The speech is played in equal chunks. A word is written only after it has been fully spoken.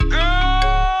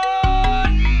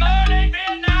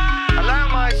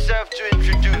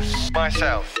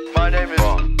myself. My name is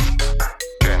Bond.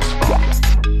 James Bond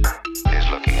is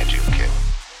looking at you, kid.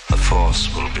 The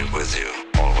Force will be with you,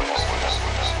 always.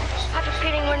 I have a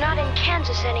feeling we're not in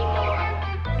Kansas anymore.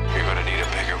 You're gonna need a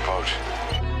bigger boat.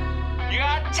 You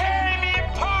are tearing me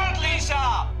apart,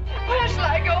 Lisa! Where shall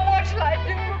I go? What shall I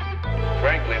do?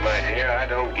 Frankly, my dear, I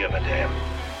don't give a damn.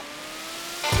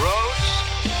 Roads?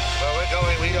 Where we're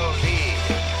going, we don't need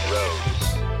roads.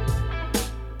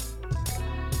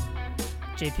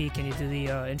 JP, can you do the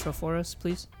intro for us,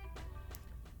 please?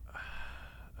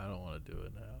 I don't want to do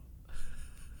it now.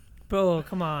 Bro,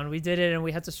 come on. We did it and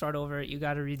we had to start over. You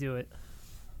got to redo it.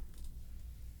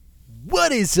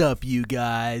 What is up, you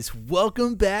guys?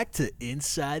 Welcome back to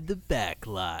Inside the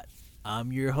Backlot.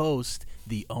 I'm your host,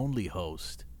 the only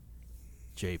host,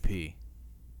 JP.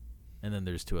 And then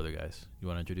there's two other guys. You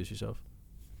want to introduce yourself?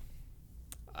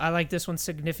 I like this one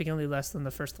significantly less than the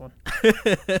first one.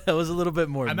 That was a little bit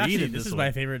more I'm meat actually, in this is one.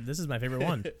 my favorite. This is my favorite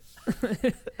one.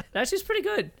 That's just pretty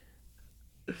good.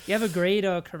 You have a great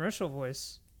commercial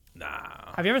voice.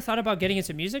 Nah. Have you ever thought about getting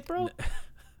into music, bro?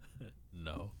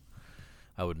 No.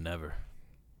 I would never.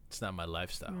 It's not my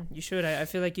lifestyle. You should. I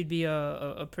feel like you'd be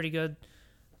a pretty good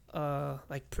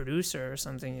like producer or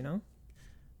something, you know?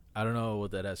 I don't know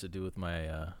what that has to do with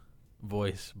my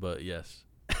voice, but yes.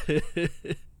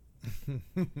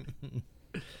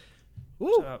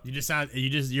 So, You just sound.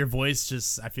 Your voice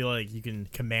just. I feel like you can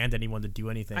command anyone to do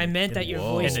anything. I meant that your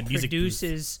voice in the music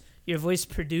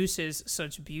produces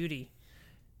such beauty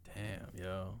Damn,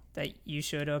 yo. that you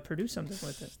should produce something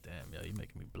with it. Damn, yo, you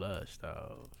making me blush.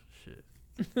 Oh, shit.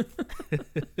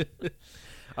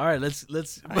 All right, let's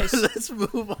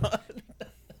move on.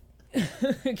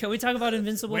 Can we talk about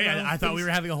Invincible? Wait, now, I thought we please?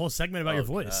 were having a whole segment about your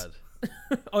voice. God.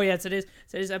 Oh yeah, today's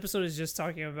episode is just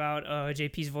talking about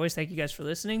JP's voice. Thank you guys for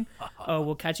listening.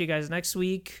 We'll catch you guys next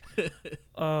week.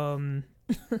 I do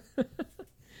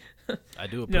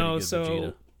a pretty No, good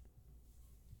so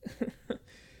Vegeta.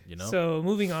 You know? so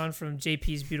moving on from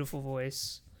JP's beautiful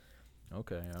voice.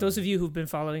 Okay. Those of you who've been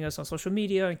following us on social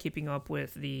media and keeping up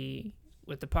with the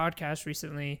podcast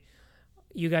recently,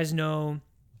 you guys know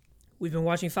we've been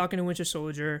watching Falcon and Winter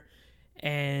Soldier,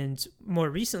 and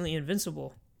more recently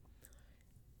Invincible.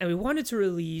 And we wanted to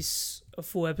release a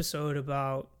full episode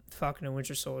about Falcon and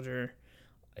Winter Soldier,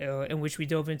 in which we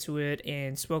dove into it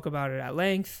and spoke about it at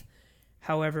length.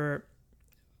 However,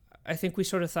 I think we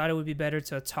sort of thought it would be better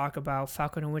to talk about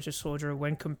Falcon and Winter Soldier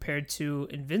when compared to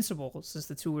Invincible, since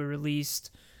the two were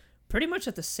released pretty much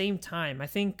at the same time. I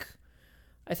think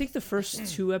the first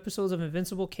two episodes of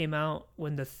Invincible came out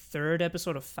when the third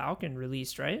episode of Falcon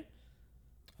released, right?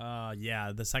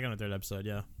 Yeah, the second or third episode.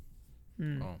 Yeah.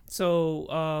 Oh.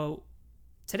 So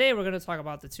today we're going to talk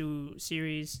about the two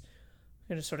series.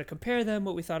 We're going to sort of compare them,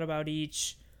 what we thought about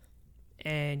each.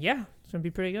 And yeah, it's going to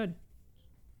be pretty good.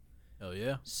 Hell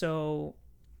yeah. So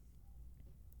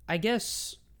I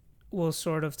guess we'll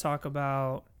sort of talk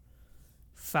about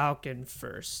Falcon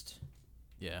first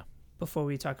Yeah. before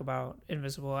we talk about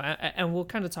Invisible. And we'll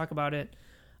kind of talk about it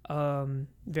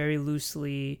very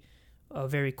loosely,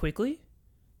 very quickly.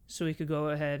 So we could go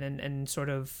ahead and sort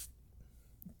of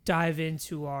dive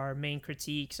into our main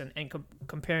critiques and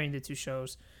comparing the two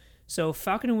shows. So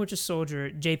Falcon and Winter Soldier,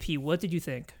 JP, what did you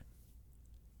think?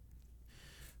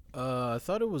 I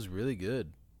thought it was really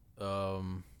good.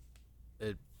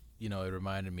 It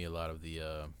reminded me a lot of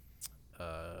the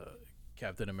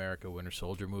Captain America Winter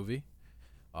Soldier movie,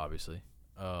 obviously.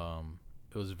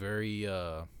 It was very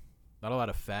not a lot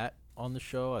of fat on the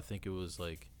show. I think it was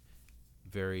like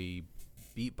very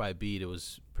beat by beat. It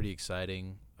was pretty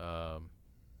exciting.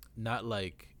 Not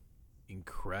like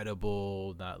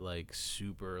incredible, not like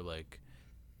super like,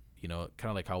 kind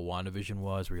of like how WandaVision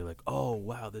was, where you're like, oh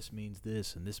wow, this means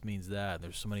this and this means that, and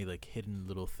there's so many like hidden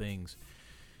little things.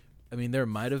 I mean, there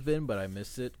might have been, but I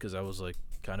missed it because I was like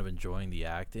kind of enjoying the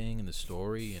acting and the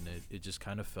story, and it just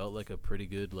kind of felt like a pretty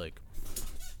good like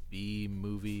B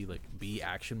movie, like B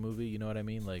action movie, you know what I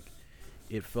mean? Like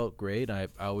it felt great. I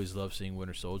always love seeing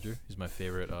Winter Soldier. He's my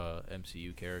favorite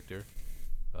MCU character.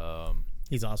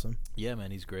 He's awesome. Yeah, man,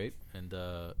 he's great. And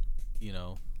I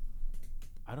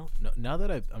don't know, now that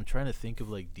I'm trying to think of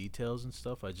like details and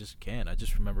stuff, I just can't. I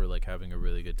just remember like having a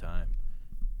really good time.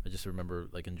 I just remember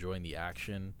like enjoying the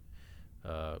action,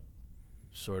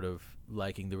 sort of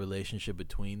liking the relationship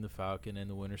between the Falcon and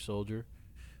the Winter Soldier,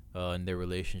 and their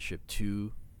relationship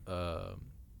to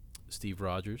Steve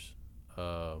Rogers.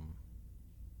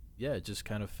 Yeah, it just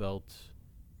kind of felt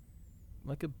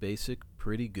like a basic,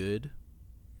 pretty good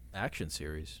action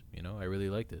series. I really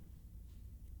liked it.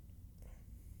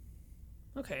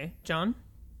 Okay, John?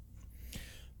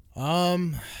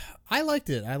 I liked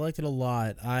it. I liked it a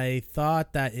lot. I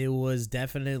thought that it was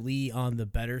definitely on the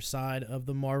better side of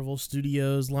the Marvel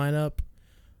Studios lineup.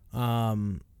 I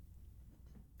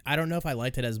don't know if I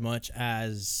liked it as much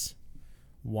as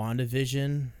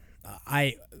WandaVision.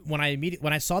 When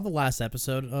I saw the last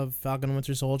episode of Falcon and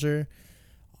Winter Soldier,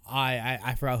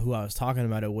 I forgot who I was talking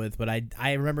about it with, but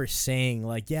I remember saying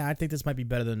like, yeah, I think this might be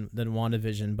better than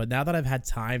WandaVision. But now that I've had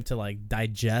time to like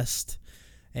digest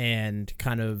and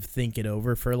kind of think it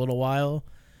over for a little while,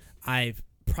 I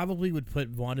probably would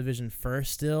put WandaVision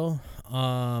first still,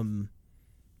 over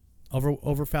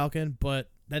Falcon. But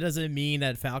that doesn't mean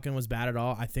that Falcon was bad at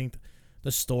all. I think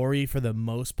the story for the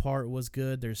most part was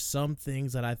good. There's some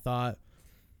things that I thought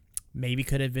maybe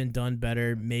could have been done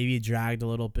better, maybe dragged a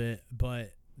little bit,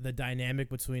 but the dynamic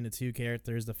between the two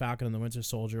characters, the Falcon and the Winter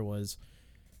Soldier, was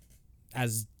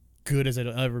as good as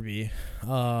it'll ever be.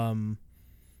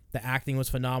 The acting was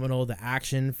phenomenal. The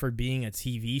action for being a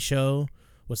TV show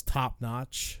was top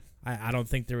notch. I don't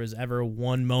think there was ever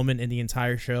one moment in the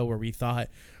entire show where we thought,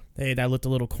 hey, that looked a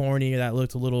little corny, or that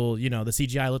looked a little, the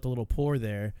CGI looked a little poor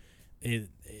there.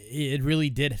 It really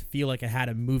did feel like it had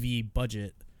a movie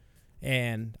budget,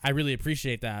 and I really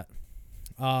appreciate that.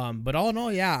 But all in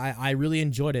all, yeah, I really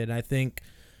enjoyed it. And I think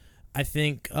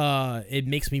it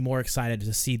makes me more excited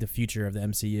to see the future of the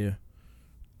MCU.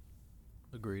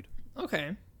 Agreed.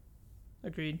 Okay.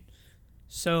 Agreed.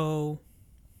 So,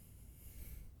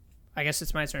 I guess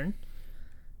it's my turn.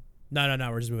 No,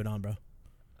 we're just moving on, bro.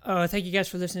 Thank you guys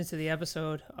for listening to the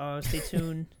episode. Stay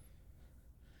tuned.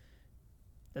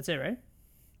 That's it, right?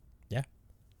 Yeah.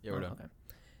 Yeah, we're done. Okay.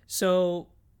 So,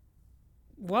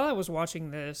 while I was watching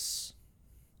this,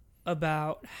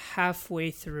 about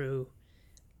halfway through,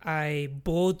 I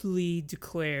boldly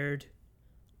declared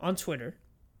on Twitter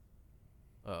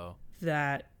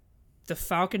that The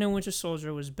Falcon and Winter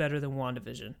Soldier was better than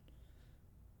WandaVision.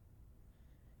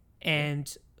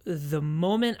 And the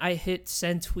moment I hit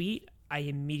send tweet, I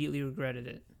immediately regretted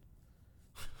it.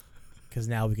 Because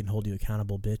now we can hold you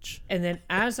accountable, bitch. And then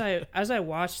as I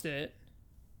watched it,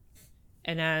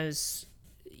 and as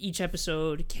each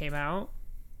episode came out,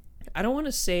 I don't want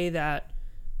to say that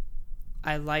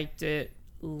I liked it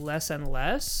less and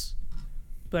less,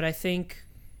 but I think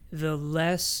the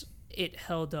less it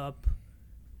held up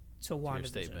to WandaVision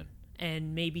statement.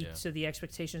 And maybe to the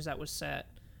expectations that was set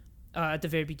at the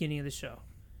very beginning of the show.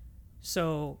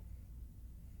 So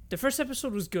the first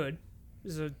episode was good. It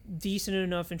was a decent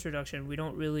enough introduction.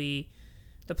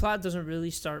 The plot doesn't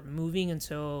really start moving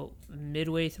until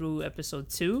midway through episode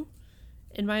 2,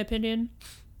 in my opinion.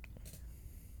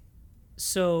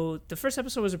 So the first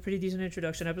episode was a pretty decent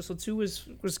introduction. Episode 2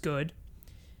 was good,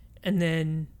 and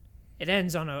then it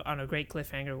ends on a great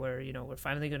cliffhanger where we're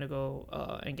finally gonna go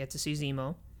and get to see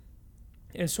Zemo,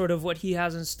 and sort of what he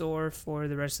has in store for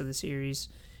the rest of the series.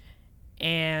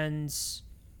 And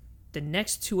the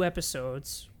next 2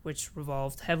 episodes, which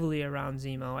revolved heavily around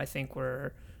Zemo, I think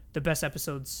were the best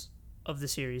episodes of the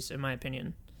series, in my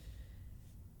opinion.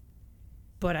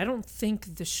 But I don't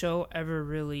think the show ever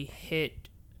really hit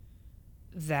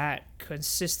that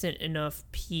consistent enough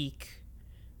peak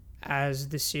as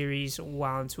the series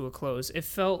wound to a close. It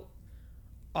felt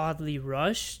oddly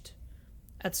rushed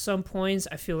at some points.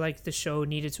 I feel like the show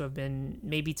needed to have been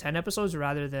maybe 10 episodes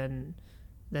rather than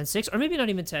 6, or maybe not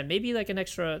even 10, maybe like an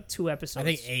extra 2 episodes. I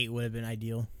think 8 would have been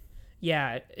ideal.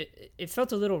 Yeah, it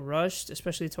felt a little rushed,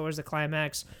 especially towards the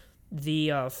climax.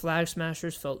 The Flag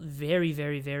Smashers felt very,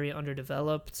 very, very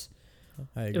underdeveloped.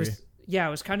 I agree. It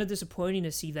was kind of disappointing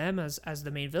to see them as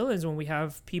the main villains when we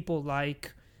have people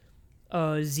like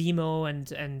Zemo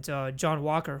and John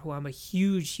Walker, who I'm a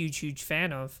huge, huge, huge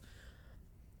fan of.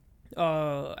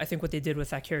 I think what they did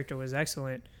with that character was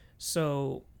excellent.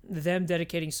 So them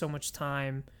dedicating so much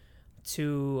time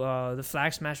to the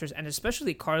Flag Smashers, and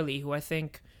especially Carly, who I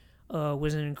think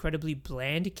was an incredibly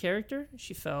bland character.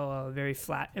 She fell very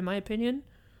flat, in my opinion.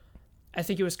 I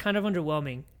think it was kind of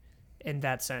underwhelming in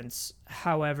that sense.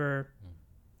 However,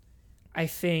 I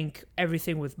think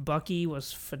everything with Bucky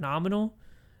was phenomenal,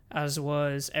 as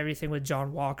was everything with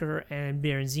John Walker and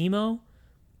Baron Zemo.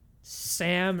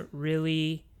 Sam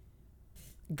really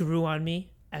grew on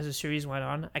me as the series went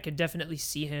on. I could definitely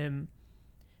see him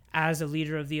as a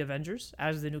leader of the Avengers,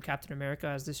 as the new Captain America,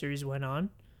 as the series went on.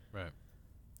 Right.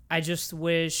 I just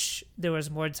wish there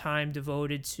was more time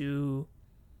devoted to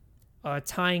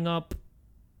tying up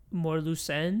more loose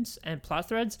ends and plot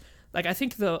threads. Like, I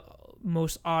think the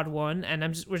most odd one, and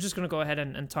we're just going to go ahead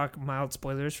and talk mild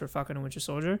spoilers for Falcon and Winter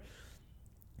Soldier.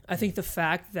 I think the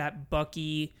fact that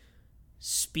Bucky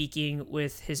speaking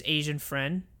with his Asian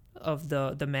friend of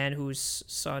the man whose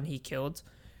son he killed,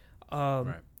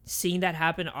 Right. seeing that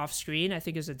happen off screen, I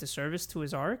think, is a disservice to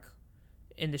his arc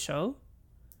in the show.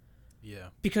 Yeah.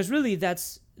 Because really,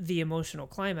 that's the emotional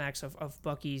climax of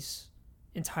Bucky's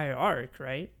entire arc,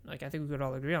 right? Like, I think we could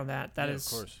all agree on that. That is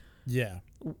of course. Yeah.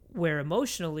 where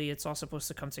emotionally it's all supposed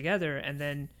to come together, and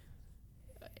then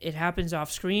it happens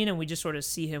off screen, and we just sort of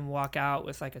see him walk out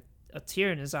with like a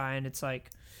tear in his eye, and it's like,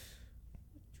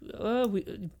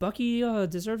 Bucky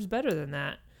deserves better than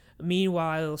that.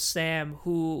 Meanwhile, Sam,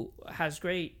 who has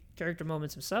great character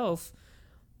moments himself,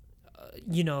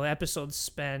 episodes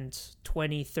spend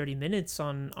 20-30 minutes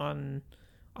on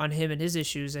him and his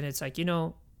issues, and it's like,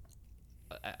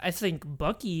 I think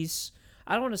Bucky's,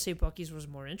 I don't want to say Bucky's was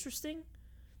more interesting,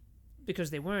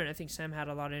 because they weren't. I think Sam had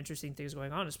a lot of interesting things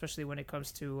going on, especially when it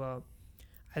comes to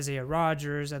Isaiah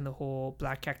Rogers and the whole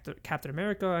Black Captain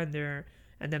America and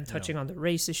them touching on the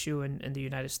race issue in the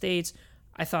United States.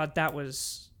 I thought that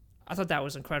was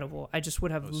incredible. I just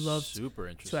would have loved super to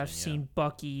interesting, have seen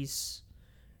Bucky's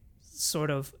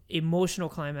sort of emotional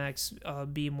climax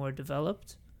be more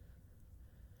developed.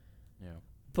 Yeah.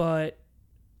 But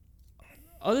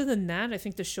other than that, I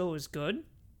think the show was good.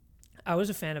 I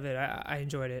was a fan of it. I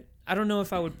enjoyed it. I don't know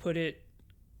if I would put it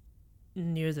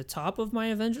near the top of my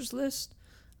Avengers list,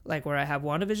 like where I have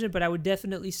WandaVision, but I would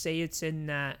definitely say it's in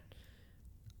that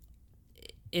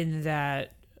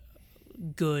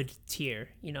good tier,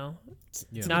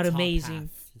 It's not amazing.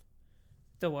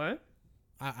 The what?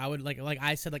 I would like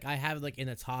I said, like I have it like in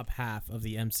the top half of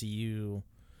the MCU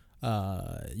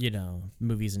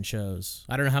movies and shows.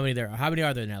 I don't know how many there are. How many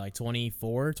are there now? Like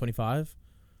 24, 25?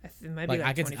 It might be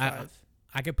like 25.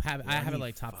 I have it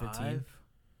like top 15.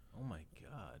 Oh my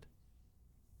god.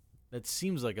 That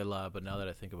seems like a lot, but now that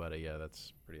I think about it, yeah,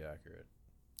 that's pretty accurate.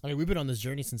 I mean, we've been on this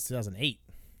journey since 2008.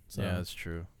 So. Yeah, that's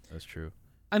true. That's true.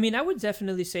 I mean, I would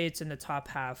definitely say it's in the top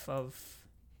half of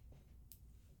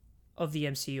the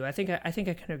MCU. I think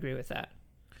I can agree with that.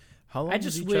 How long I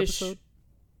just is each wish. episode?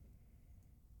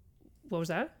 What was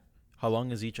that? How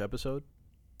long is each episode?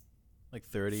 Like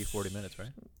 30, 40 minutes,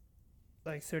 right?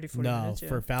 Like 30, 40 minutes. No, Yeah.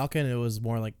 for Falcon, it was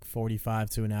more like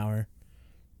 45 to an hour.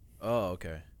 Oh,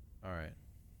 okay. All right.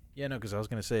 Yeah, no, because I was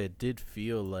going to say it did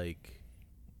feel like,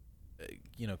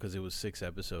 because it was 6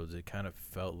 episodes, it kind of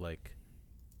felt like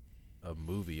a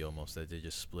movie almost that they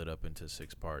just split up into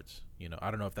 6 parts.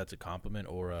 I don't know if that's a compliment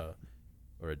or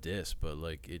a diss, but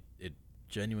like it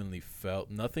genuinely felt,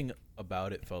 nothing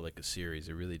about it felt like a series.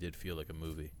 It really did feel like a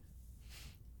movie.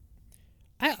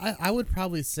 I would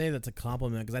probably say that's a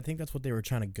compliment because I think that's what they were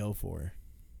trying to go for.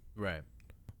 Right.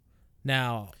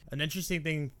 Now, an interesting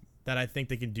thing that I think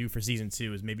they can do for season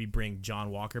 2 is maybe bring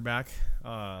John Walker back,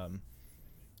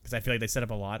 because I feel like they set up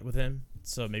a lot with him.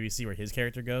 So maybe see where his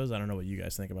character goes. I don't know what you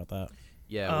guys think about that.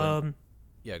 Yeah.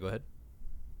 Yeah, go ahead.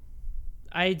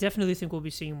 I definitely think we'll be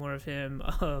seeing more of him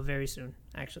very soon,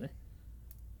 actually.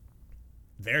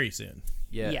 Very soon.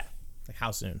 Yeah. Yeah. Like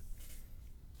how soon?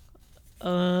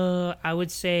 I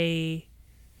would say.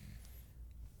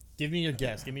 Give me your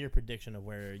guess. Give me your prediction of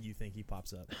where you think he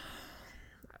pops up.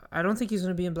 I don't think he's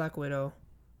gonna be in Black Widow.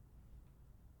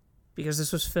 Because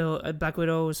this was Black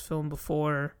Widow was filmed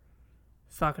before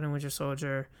Falcon and Winter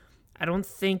Soldier. I don't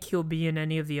think he'll be in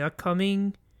any of the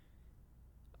upcoming.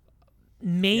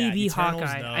 Maybe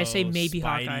Hawkeye. No. I say maybe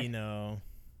Spidey, Hawkeye. No.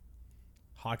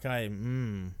 Hawkeye.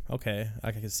 Okay,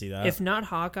 I can see that. If not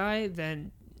Hawkeye,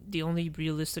 then the only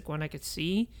realistic one I could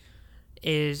see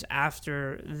is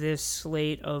after this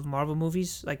slate of Marvel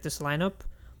movies, like this lineup.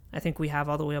 I think we have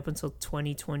all the way up until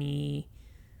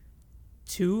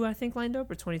 2022, I think, lined up,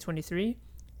 or 2023.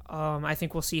 I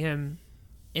think we'll see him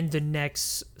in the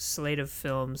next slate of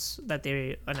films that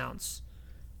they announce.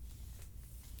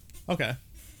 Okay.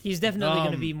 He's definitely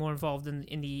going to be more involved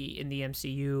in the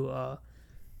MCU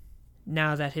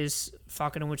now that his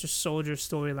Falcon and Winter Soldier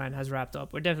storyline has wrapped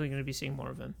up. We're definitely going to be seeing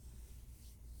more of him.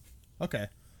 Okay.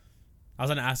 I was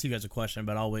going to ask you guys a question,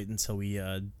 but I'll wait until we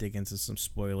dig into some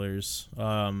spoilers.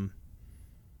 But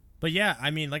yeah, I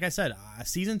mean, like I said,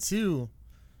 season 2,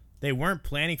 they weren't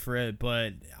planning for it,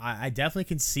 but I definitely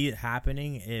can see it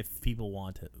happening if people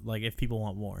want it. Like, if people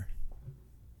want more.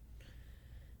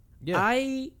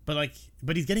 Yeah. But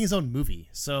he's getting his own movie,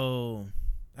 so,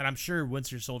 and I'm sure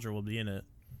Winter Soldier will be in it.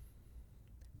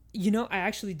 I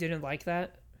actually didn't like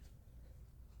that.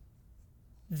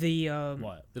 The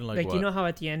What? Didn't like what? You know how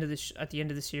at the end of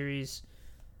the series,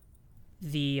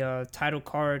 the title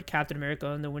card Captain America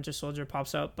and the Winter Soldier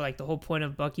pops up, but like the whole point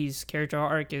of Bucky's character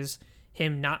arc is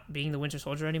him not being the Winter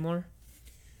Soldier anymore.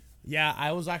 Yeah,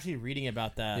 I was actually reading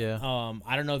about that. Yeah.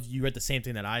 I don't know if you read the same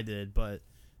thing that I did, but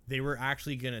they were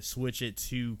actually gonna switch it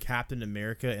to Captain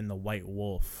America and the White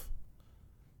Wolf.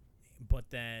 But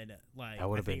then, like, That I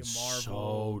would've think been Marvel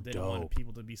so didn't want dope.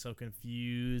 people to be so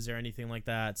confused or anything like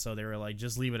that, so they were like,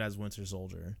 just leave it as Winter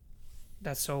Soldier.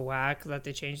 That's so whack that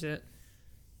they changed it.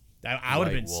 I would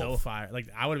have White been so Wolf. fire. Like,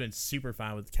 I would have been super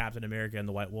fine with Captain America and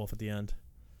the White Wolf at the end.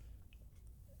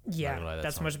 Yeah, gonna lie, that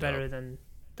that's sounds much better dope. than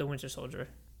the Winter Soldier.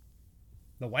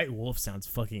 The White Wolf sounds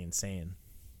fucking insane.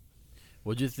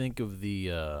 What'd you think of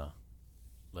the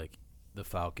like the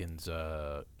Falcon's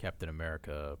Captain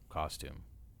America costume?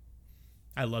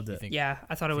 I loved You it. think- Yeah,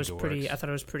 I thought it think was it pretty. works? I thought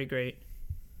it was pretty great.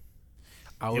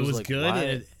 I It was like, good. why-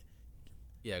 And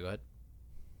Yeah, go ahead.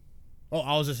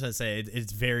 I was just gonna say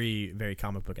it's very, very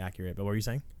comic book accurate. But what were you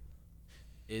saying?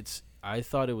 I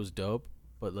thought it was dope,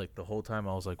 but like the whole time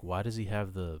I was like, why does he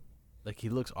have he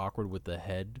looks awkward with the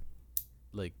head,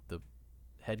 like the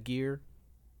headgear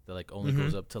that like only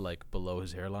goes up to like below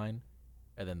his hairline,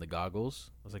 and then the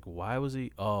goggles. I was like, why was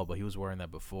he? Oh, but he was wearing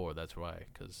that before. That's why,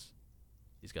 because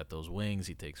he's got those wings.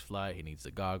 He takes flight. He needs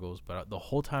the goggles. But the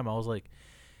whole time I was like,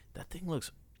 that thing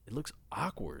looks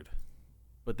awkward.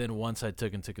 But then once I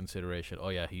took into consideration, oh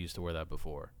yeah, he used to wear that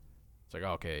before. It's like,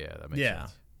 okay, yeah, that makes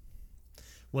sense.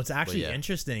 What's actually yeah.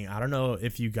 interesting, I don't know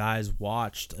if you guys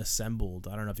watched Assembled.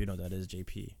 I don't know if you know what that is,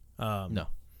 JP. No.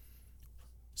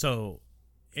 So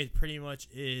it pretty much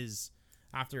is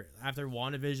after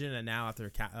WandaVision and now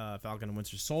after Falcon and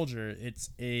Winter Soldier,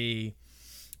 it's a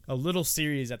little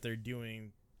series that they're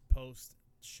doing post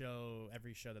show,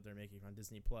 every show that they're making on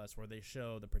Disney Plus, where they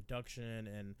show the production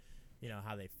and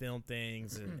how they film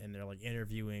things, and they're like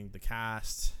interviewing the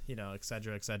cast, et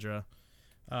cetera, et cetera.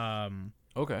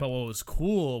 Okay. But what was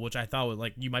cool, which I thought was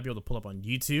like you might be able to pull up on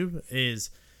YouTube, is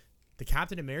the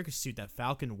Captain America suit that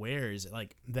Falcon wears.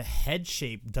 Like the head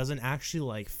shape doesn't actually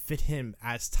like fit him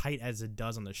as tight as it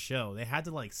does on the show. They had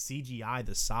to like CGI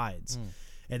the sides,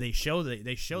 and they show the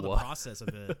What? process of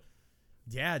it.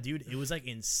 Yeah, dude, it was like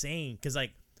insane. Cause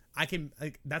like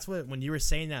that's what when you were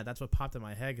saying that's what popped in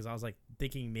my head. Cause I was like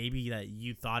thinking maybe that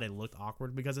you thought it looked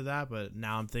awkward because of that, but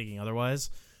now I'm thinking otherwise.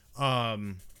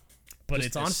 But Just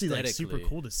it's honestly like super aesthetically.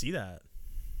 cool to see that.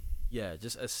 Yeah,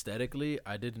 just aesthetically,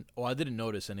 I didn't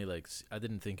notice any I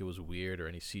didn't think it was weird or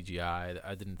any CGI.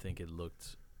 I didn't think it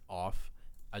looked off.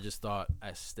 I just thought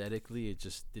aesthetically it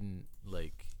just didn't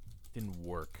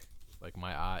work. Like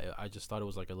my eye, I just thought it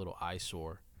was like a little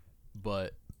eyesore.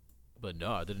 But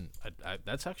no, I didn't.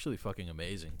 That's actually fucking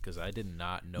amazing because I did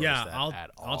not notice that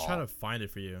at all. I'll try to find it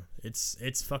for you.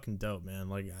 It's fucking dope, man.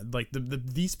 Like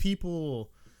these people,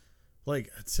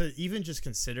 like to even just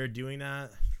consider doing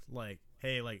that, like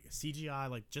hey, like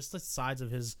CGI, like just the sides of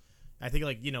his. I think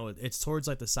like it's towards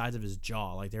like the sides of his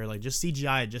jaw. Like they're like just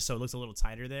CGI just so it looks a little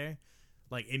tighter there.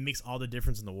 Like it makes all the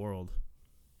difference in the world.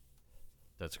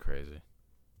 That's crazy.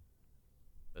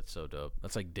 That's so dope.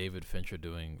 That's like David Fincher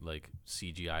doing like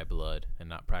CGI blood and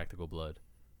not practical blood.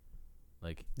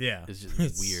 Like Yeah, it's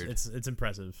just weird. It's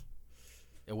impressive.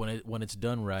 And when it's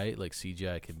done right, like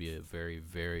CGI can be a very,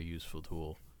 very useful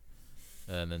tool.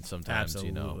 And then sometimes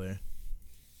Absolutely.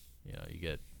 you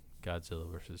get Godzilla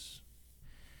versus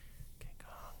King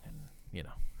Kong, and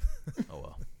oh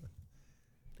well.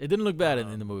 It didn't look bad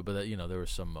in the movie, but there were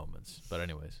some moments. But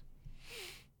anyways.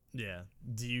 Yeah.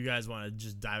 Do you guys want to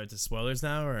just dive into spoilers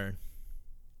now, or?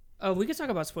 Oh, we could talk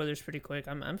about spoilers pretty quick.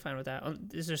 I'm fine with that.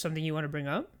 Is there something you want to bring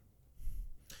up?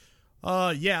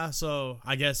 Yeah. So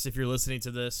I guess if you're listening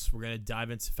to this, we're gonna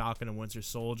dive into Falcon and Winter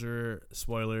Soldier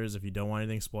spoilers. If you don't want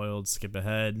anything spoiled, skip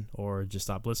ahead or just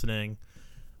stop listening.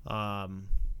 Yeah.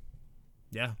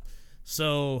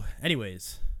 So,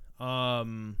 anyways,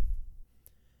 what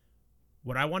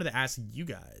I wanted to ask you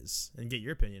guys and get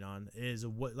your opinion on is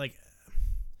what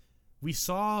we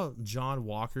saw John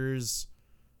Walker's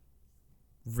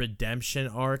redemption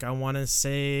arc, I want to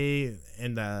say,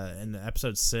 in the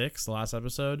episode 6, the last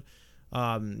episode.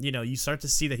 You start to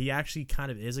see that he actually kind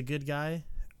of is a good guy,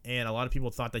 and a lot of people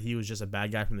thought that he was just a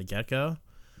bad guy from the get-go.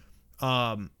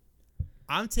 I'm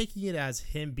taking it as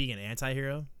him being an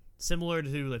anti-hero, similar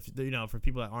to for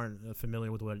people that aren't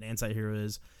familiar with what an anti-hero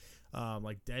is.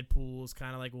 Like Deadpool's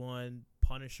kind of like one,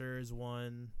 Punisher is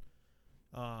one.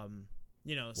 Someone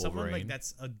like Wolverine.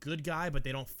 that's a good guy, but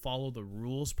they don't follow the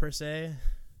rules per se.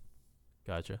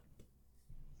 Gotcha.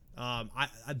 I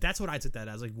that's what I took that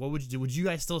as. Like, what would you do? Would you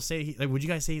guys still say would you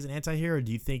guys say he's an anti-hero, or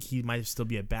do you think he might still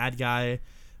be a bad guy,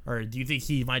 or do you think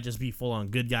he might just be full on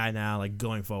good guy now, like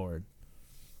going forward?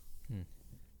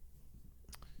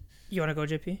 You want to go,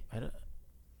 JP?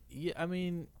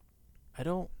 I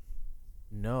don't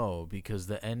know, because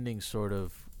the ending sort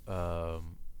of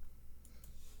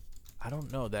I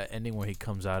don't know, that ending where he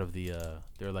comes out of the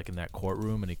they're like in that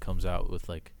courtroom and he comes out with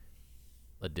like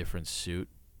a different suit.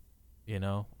 You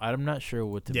know, I'm not sure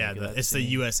what to Yeah, make of that it's the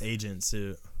scene. U.S. agent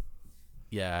suit.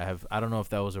 Yeah, I don't know if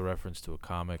that was a reference to a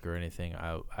comic or anything.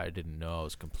 I didn't know. I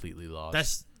was completely lost.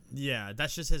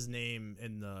 That's just his name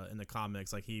in the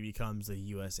comics. Like, he becomes a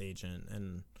U.S. agent,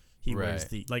 and he wears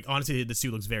Right. honestly, the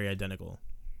suit looks very identical.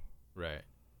 right.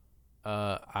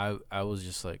 I was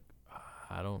just like,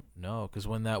 I don't know, because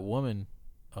when that woman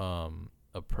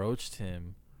approached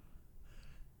him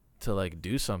to like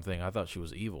do something, I thought she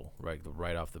was evil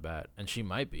right off the bat, and she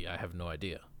might be. I have no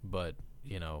idea, but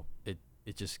you know,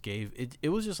 it just gave it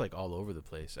was just like all over the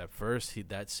place. At first,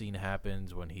 that scene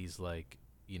happens when he's like,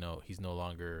 you know, he's no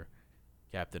longer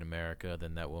Captain America.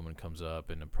 Then that woman comes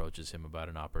up and approaches him about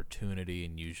an opportunity,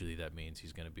 and usually that means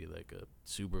he's going to be like a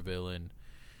supervillain.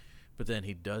 But then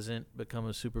he doesn't become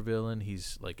a supervillain.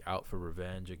 He's like out for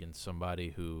revenge against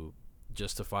somebody who,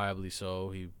 justifiably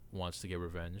so, he wants to get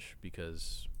revenge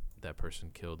because that person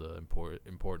killed an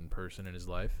important person in his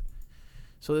life.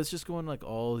 So it's just going like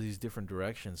all these different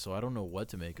directions. So I don't know what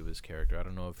to make of his character. I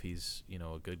don't know if he's, you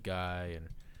know, a good guy and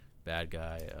bad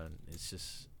guy. And it's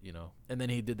just, you know. And then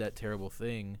he did that terrible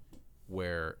thing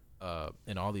where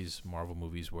in all these Marvel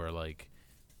movies where like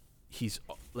he's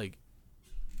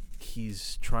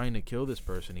trying to kill this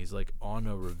person. He's like on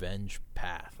a revenge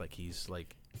path. Like he's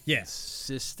like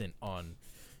insistent on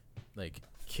like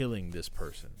killing this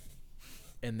person.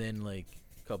 And then like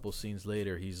a couple scenes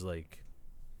later, he's like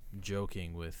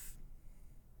joking with,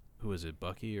 who is it,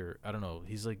 Bucky, or I don't know.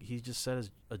 He's like, he just said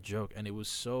a joke, and it was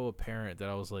so apparent that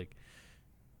I was like,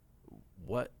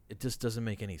 what? It just doesn't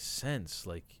make any sense.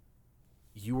 Like,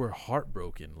 you were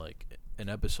heartbroken like an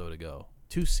episode ago,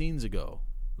 2 scenes ago.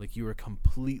 Like, you were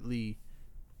completely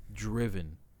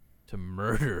driven to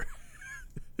murder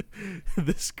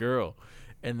this girl.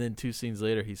 And then 2 scenes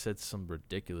later, he said some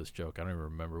ridiculous joke. I don't even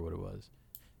remember what it was.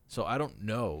 So I don't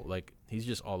know. Like, he's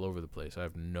just all over the place. I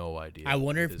have no idea. I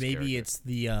wonder with if his maybe character. it's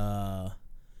the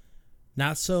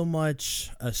not so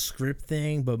much a script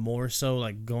thing, but more so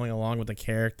like going along with the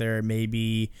character.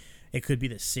 Maybe it could be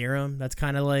the serum that's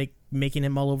kind of like making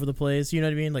him all over the place. You know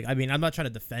what I mean? I'm not trying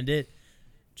to defend it.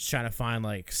 Just trying to find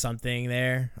like something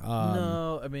there.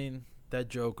 No, I mean, that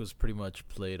joke was pretty much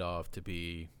played off to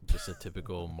be just a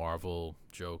typical Marvel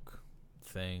joke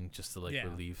thing, just to like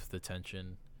relieve the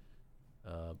tension.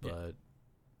 But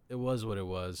it was what it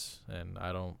was, and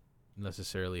I don't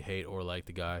necessarily hate or like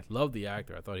the guy. Love the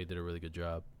actor. I thought he did a really good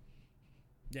job.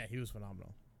 Yeah, he was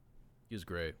phenomenal. He was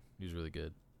great. He was really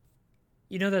good.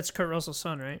 You know that's Kurt Russell's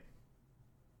son, right?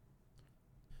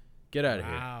 Get out of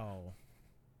here. Wow.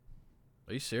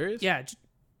 Are you serious? Yeah,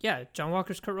 yeah. John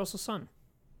Walker's Kurt Russell's son.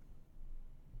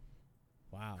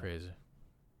 Wow. Crazy.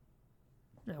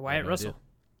 Yeah, Wyatt no Russell. idea.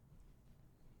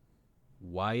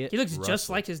 Wyatt He looks Russell. just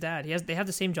like his dad. They have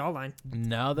the same jawline.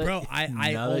 Now that Bro, I now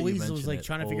that you always was mention like it,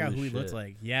 trying to figure out who holy he looked shit.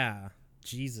 like. Yeah.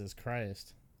 Jesus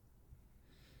Christ.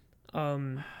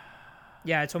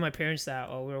 Yeah, I told my parents that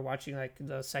while we were watching like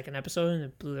the second episode, and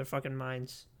it blew their fucking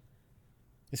minds.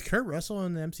 Is Kurt Russell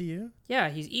in the MCU? Yeah,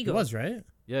 he's He Ego. was, right?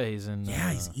 Yeah, he's in.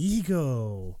 Yeah, he's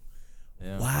Ego.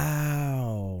 Yeah.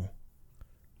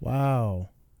 Wow.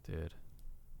 Dude.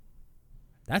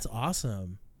 That's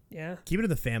awesome. Yeah, Keep it in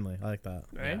the family. I like that.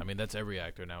 right. Yeah, I mean, that's every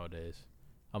actor nowadays.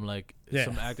 I'm like, Yeah.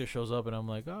 some actor shows up and I'm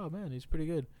like, oh man, he's pretty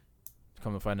good.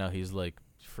 Come to find out he's like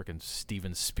freaking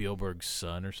Steven Spielberg's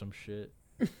son or some shit.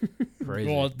 Crazy.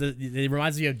 Well, it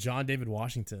reminds me of John David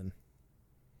Washington.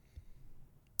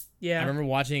 Yeah, I remember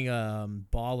watching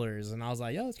Ballers, and I was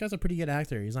like, yo, this guy's a pretty good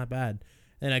actor. He's not bad.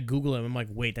 And I Google him. I'm like,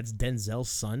 wait, that's Denzel's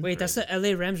son? Wait, that's the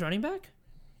LA Rams running back?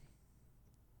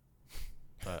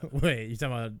 Wait, you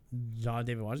talking about John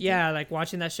David Washington? Yeah, like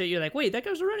watching that shit, you're like, wait, that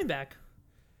guy's a running back.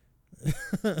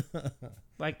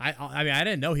 Like, I mean, I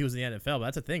didn't know he was in the NFL, but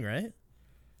that's a thing, right?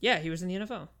 yeah, he was in the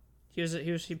NFL. He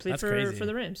played That's for crazy.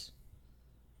 the Rams.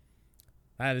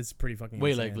 That is pretty fucking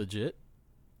Wait, insane. like legit?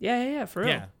 Yeah, for real.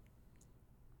 Yeah.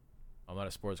 I'm not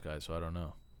a sports guy, so I don't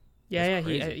know. Yeah, That's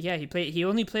yeah, crazy. he played. He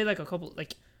only played like a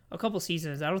couple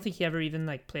seasons. I don't think he ever even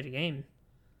like played a game,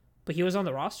 but he was on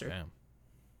the roster. Damn.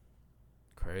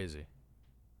 Crazy.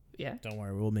 Yeah. Don't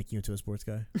worry, we'll make you into a sports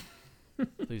guy.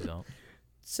 Please don't.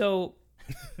 So,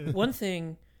 one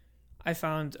thing I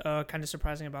found kind of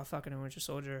surprising about Falcon and Winter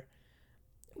Soldier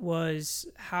was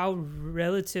how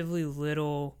relatively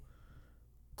little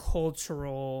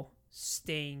cultural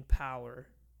staying power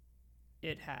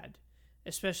it had,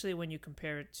 especially when you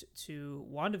compare it to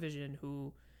WandaVision,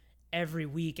 who every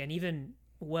week and even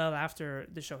well after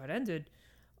the show had ended,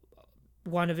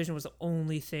 WandaVision was the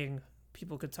only thing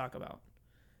people could talk about,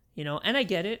 you know. And I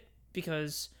get it,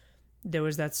 because there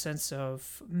was that sense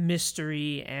of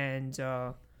mystery and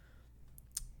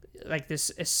like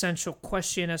this essential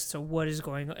question as to what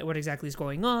exactly is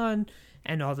going on,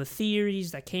 and all the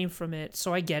theories that came from it.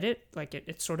 So I get it. Like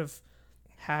it sort of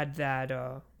had that.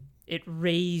 It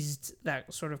raised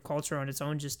that sort of culture on its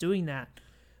own just doing that.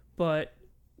 But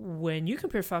when you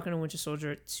compare Falcon and Winter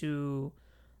Soldier to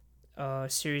a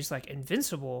series like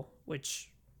Invincible,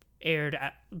 which aired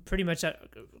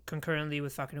concurrently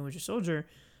with Falcon and Winter Soldier,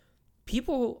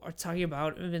 people are talking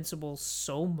about Invincible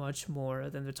so much more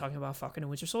than they're talking about Falcon and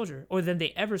Winter Soldier, or than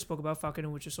they ever spoke about Falcon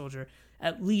and Winter Soldier,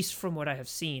 at least from what I have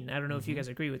seen. I don't know if you guys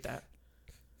agree with that.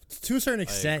 To a certain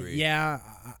extent, agree. yeah.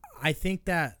 I think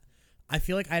that I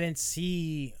feel like I didn't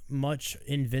see much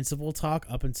Invincible talk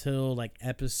up until like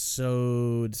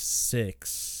episode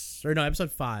 6 or no,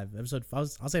 episode 5. I'll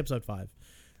say episode 5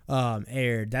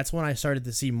 aired. That's when I started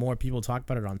to see more people talk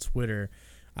about it on Twitter.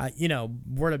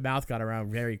 Word of mouth got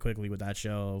around very quickly with that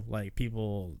show. Like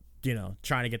people,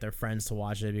 trying to get their friends to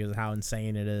watch it because of how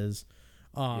insane it is.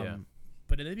 But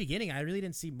in the beginning, I really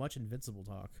didn't see much Invincible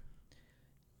talk.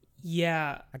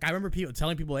 Yeah. Like I remember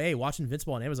telling people, "Hey, watch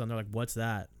Invincible on Amazon." They're like, "What's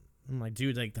that?" I'm like,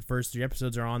 "Dude, like the first 3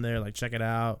 episodes are on there. Like, check it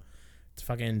out. It's a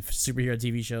fucking superhero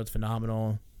TV show. It's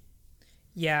phenomenal."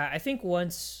 Yeah, I think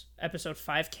once episode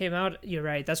 5 came out, you're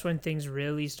right. That's when things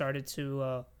really started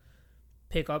to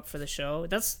pick up for the show.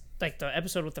 That's like the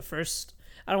episode with the first.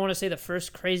 I don't want to say the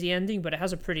first crazy ending, but it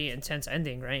has a pretty intense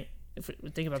ending, right? If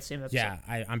we think about the same episode. Yeah,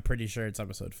 I'm pretty sure it's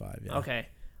episode 5. Yeah. Okay.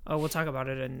 We'll talk about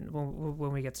it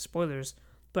when we get to spoilers.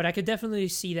 But I could definitely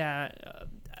see that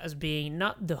as being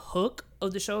not the hook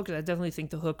of the show, because I definitely think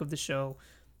the hook of the show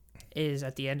is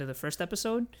at the end of the first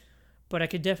episode. But I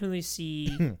could definitely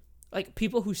see like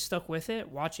people who stuck with it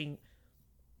watching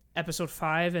episode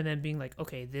 5 and then being like,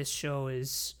 okay, this show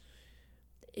is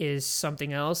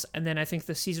something else. And then I think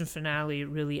the season finale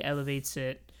really elevates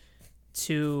it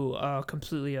to a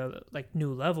completely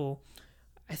new level.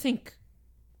 I think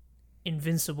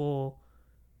Invincible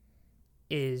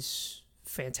is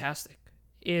fantastic.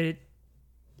 It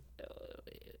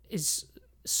is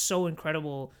so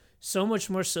incredible, so much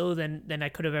more so than I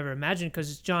could have ever imagined.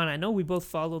 Because John, I know we both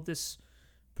followed this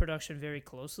production very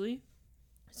closely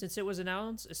since it was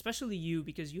announced, especially you,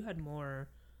 because you had more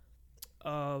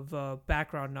of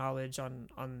background knowledge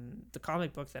on the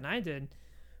comic book than I did.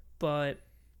 But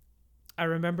I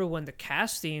remember when the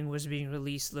casting was being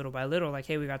released little by little, like,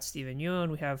 hey, we got Steven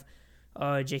Yeun, we have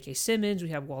J.K. Simmons, we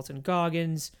have Walton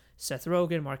Goggins, Seth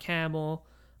Rogen, Mark Hamill,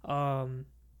 I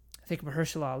think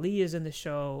Mahershala Ali is in the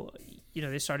show.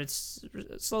 They started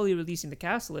slowly releasing the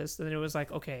cast list, and then it was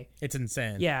like, okay, It's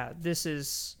insane. yeah, this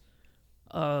is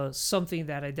something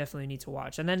that I definitely need to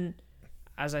watch. And then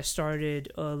as I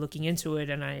started looking into it,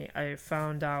 and I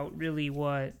found out really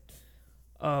what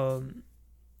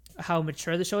how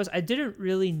mature the show is, I didn't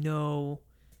really know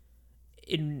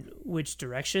in which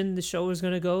direction the show was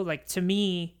going to go. Like, to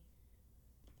me,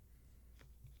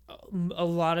 a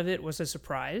lot of it was a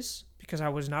surprise because I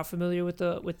was not familiar with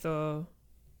the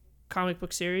comic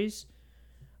book series.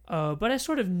 But I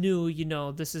sort of knew,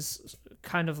 this is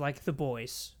kind of like The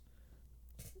Boys.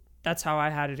 That's how I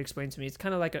had it explained to me. It's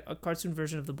kind of like a cartoon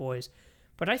version of The Boys.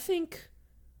 But I think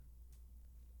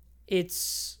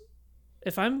it's,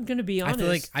 if I'm going to be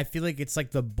honest, I feel like it's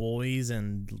like The Boys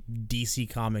and DC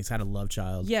Comics had a love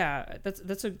child. yeah,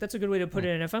 that's a good way to put it.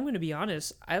 And if I'm going to be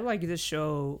honest, I like this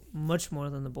show much more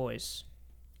than The Boys.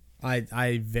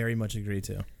 I very much agree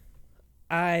too.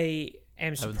 I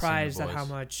am seen The surprised at Boys. how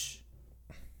much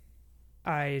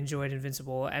I enjoyed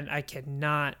Invincible, and I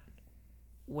cannot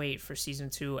wait for season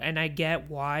 2. And I get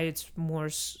why it's more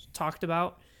talked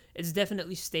about. It's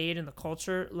definitely stayed in the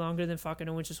culture longer than Falcon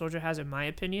and Winter Soldier has, in my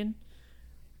opinion.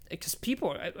 Because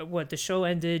people, the show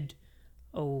ended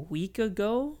a week and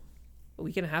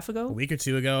a half ago. A week or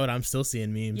 2 ago, and I'm still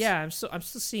seeing memes. Yeah, I'm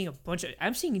still seeing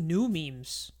I'm seeing new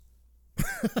memes.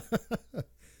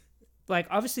 Like,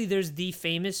 obviously there's the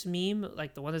famous meme,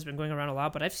 like the one that's been going around a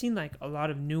lot, but I've seen like a lot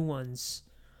of new ones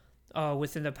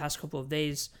within the past couple of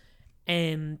days.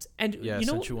 And Yeah, I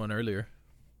sent you one earlier.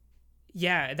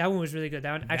 Yeah, that one was really good.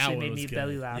 That one actually made me good.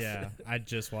 belly laugh. Yeah, I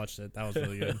just watched it. That was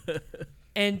really good.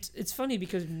 And it's funny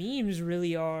because memes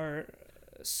really are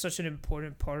such an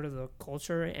important part of the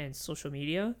culture and social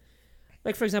media.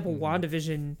 Like, for example,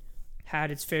 WandaVision had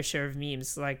its fair share of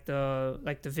memes, like the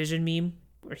Vision meme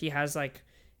where he has like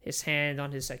his hand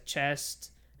on his like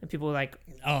chest, and people like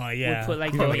Oh yeah, would put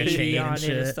like Put, the like, a baby chain on and it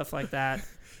and shit. stuff like that,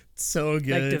 So like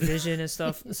good. Division and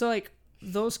stuff. So like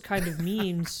those kind of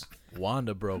memes.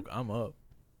 Wanda broke. I'm up.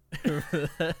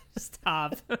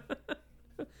 Stop.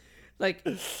 Like,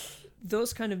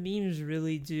 those kind of memes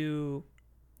really do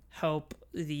help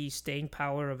the staying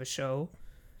power of a show.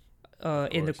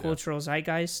 in the course, yeah. cultural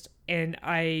zeitgeist, and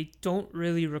I don't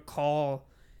really recall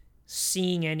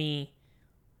seeing any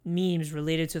memes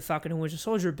related to Falcon and Winter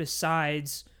Soldier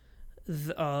besides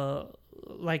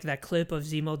like that clip of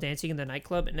Zemo dancing in the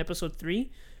nightclub in episode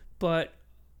 3. But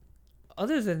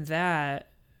other than that,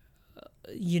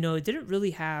 it didn't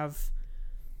really have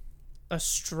a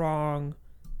strong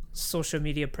social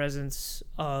media presence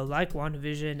like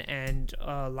WandaVision and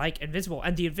like Invincible.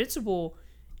 And the Invincible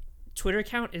Twitter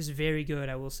account is very good,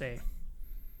 I will say.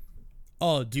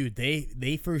 Oh, dude,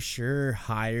 they for sure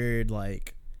hired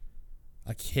like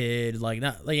a kid, like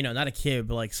not a kid,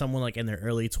 but like someone like in their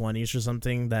early 20s or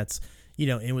something that's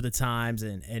in with the times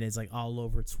and is like all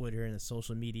over Twitter and the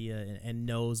social media and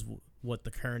knows what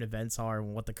the current events are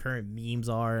and what the current memes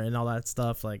are and all that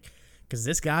stuff. Like, because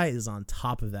this guy is on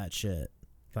top of that shit.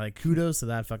 Like, kudos to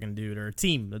that fucking dude or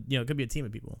team. It could be a team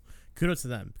of people. Kudos to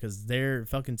them because their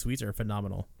fucking tweets are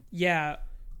phenomenal. Yeah,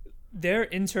 their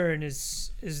intern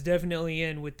is definitely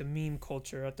in with the meme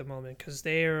culture at the moment because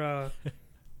they're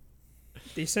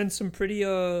they send some pretty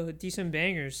decent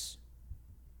bangers.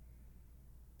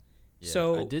 Yeah,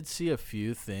 So I did see a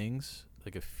few things,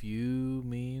 like a few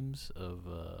memes of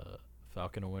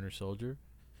Falcon and Winter Soldier,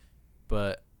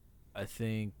 but I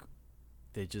think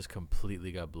they just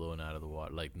completely got blown out of the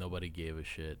water. Like, nobody gave a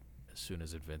shit as soon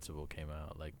as Invincible came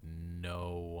out. Like,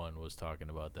 no one was talking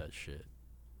about that shit.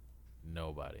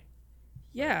 Nobody.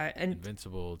 yeah, and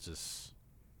Invincible just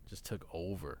took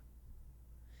over.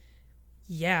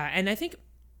 yeah, and I think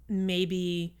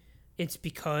maybe it's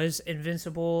because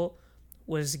Invincible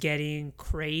was getting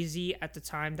crazy at the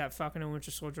time that Falcon and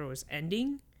Winter Soldier was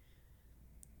ending.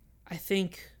 I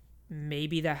think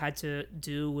maybe that had to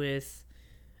do with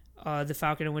the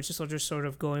Falcon and Winter Soldier sort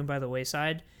of going by the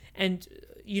wayside. And,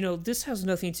 this has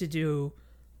nothing to do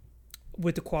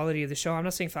with the quality of the show. I'm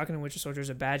not saying Falcon and Winter Soldier is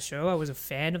a bad show. I was a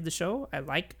fan of the show.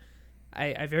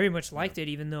 I very much liked it,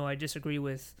 even though I disagree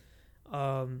with,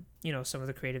 some of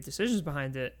the creative decisions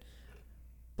behind it.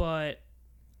 But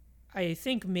I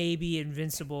think maybe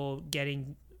Invincible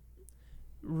getting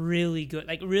really good,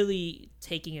 like really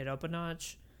taking it up a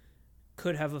notch,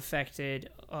 could have affected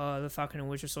the Falcon and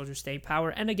Winter Soldier staying power.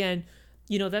 And again,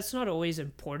 that's not always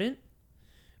important,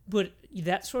 but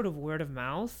that sort of word of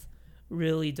mouth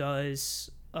really does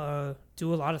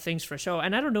do a lot of things for a show.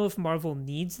 And I don't know if Marvel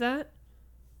needs that,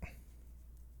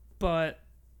 but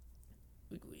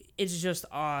it's just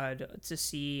odd to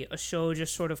see a show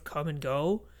just sort of come and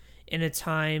go in a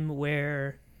time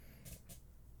where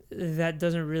that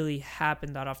doesn't really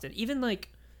happen that often. Even like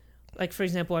for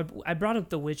example, I brought up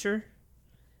The Witcher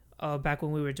back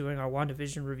when we were doing our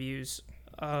WandaVision reviews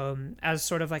as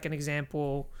sort of like an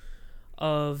example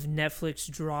of Netflix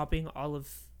dropping all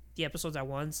of the episodes at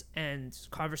once and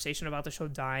conversation about the show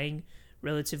dying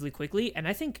relatively quickly. And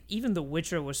I think even The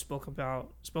Witcher was spoken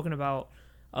about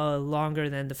longer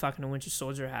than the Falcon and Winter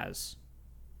Soldier has.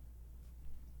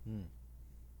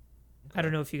 I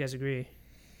don't know if you guys agree.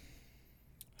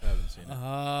 I haven't seen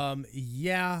it.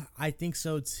 Yeah, I think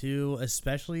so too.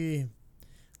 Especially,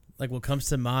 like, what comes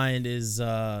to mind is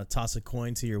toss a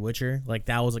coin to your Witcher. Like,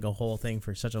 that was like a whole thing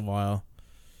for such a while.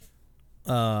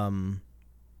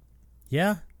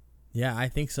 Yeah, I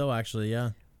think so actually.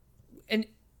 Yeah, And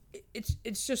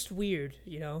it's just weird,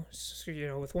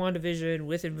 with WandaVision,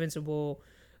 with Invincible,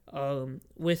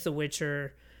 with The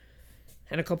Witcher,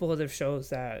 and a couple other shows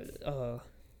that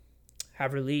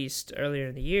have released earlier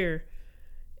in the year.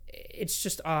 It's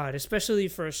just odd, especially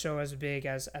for a show as big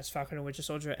as Falcon and Winter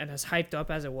Soldier and as hyped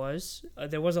up as it was.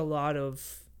 There was a lot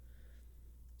of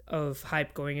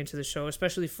hype going into the show,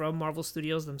 especially from Marvel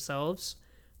Studios themselves.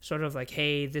 Sort of like,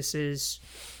 hey, this is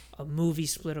a movie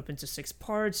split up into 6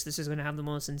 parts. This is going to have the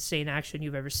most insane action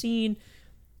you've ever seen.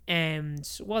 And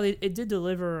while it did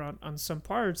deliver on some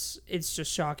parts, it's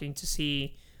just shocking to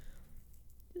see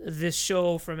this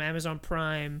show from Amazon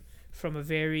Prime, from a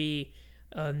very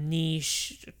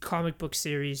niche comic book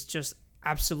series, just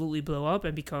absolutely blow up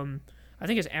and become, I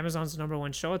think it's Amazon's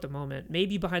 #1 show at the moment,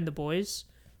 maybe behind The Boys,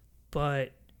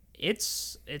 but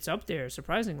it's up there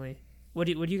surprisingly. What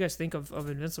do you guys think of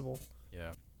Invincible?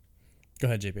 Yeah. go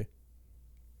ahead, JP.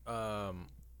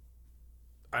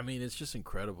 I mean, it's just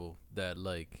incredible that,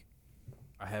 like,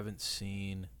 I haven't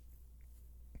seen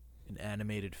an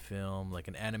animated film, like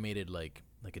an animated, like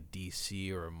a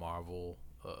DC or a Marvel,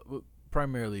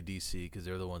 primarily DC, because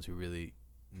they're the ones who really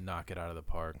knock it out of the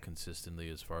park consistently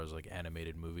as far as, like,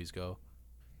 animated movies go.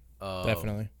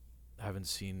 Definitely. I haven't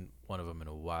seen one of them in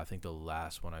a while. I think the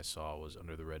last one I saw was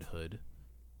Under the Red Hood,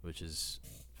 which is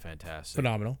fantastic.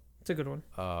 Phenomenal. It's a good one.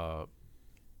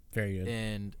 Very good.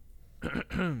 And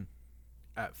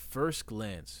at first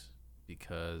glance,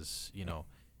 because, you know,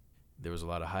 there was a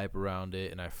lot of hype around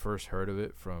it, and I first heard of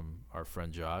it from our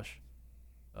friend Josh.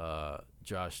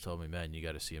 Josh told me, man, you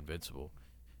got to see Invincible.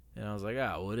 And I was like,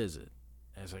 what is it?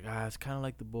 And he's like, it's kind of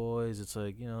like The Boys. It's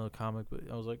like, you know, a comic. But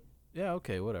I was like, yeah,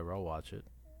 okay, whatever. I'll watch it.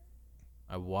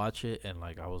 I watch it, and,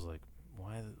 like, I was like,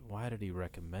 why did he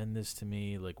recommend this to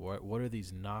me? Like, what are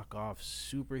these knockoff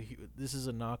superhero? This is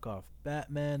a knockoff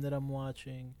Batman that I'm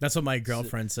watching. That's what my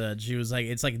girlfriend said. She was like,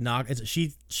 it's like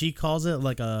she calls it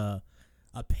like a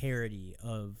parody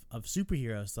of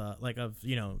superhero stuff, like of,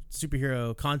 you know,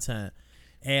 superhero content.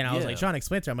 And I was like trying to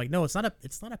explain to her, I'm like, no, it's not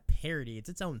a parody. It's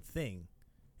its own thing.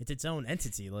 It's its own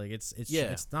entity. Like it's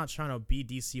not trying to be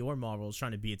DC or Marvel. It's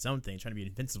trying to be its own thing. It's trying to be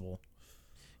Invincible.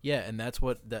 Yeah, and that's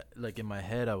what that, like, in my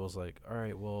head I was like, all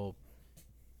right, well,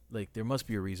 like, there must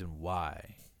be a reason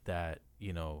why that,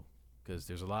 you know, because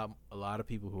there's a lot of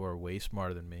people who are way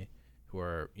smarter than me, who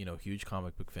are, you know, huge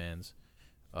comic book fans,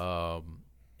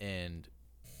 and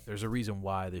there's a reason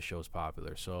why this show is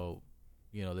popular. So,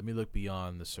 you know, let me look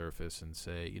beyond the surface and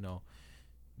say, you know,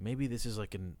 maybe this is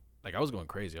like I was going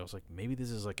crazy. I was like, maybe this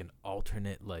is like an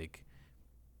alternate, like,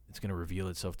 it's going to reveal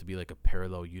itself to be like a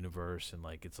parallel universe, and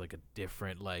like it's like a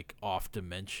different, like, off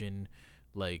dimension,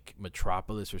 like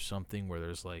Metropolis or something, where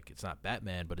there's like, it's not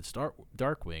Batman, but it's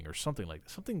Darkwing or something like that.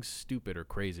 Something stupid or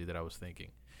crazy that I was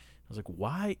thinking. I was like,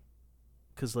 why?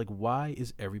 Because, like, why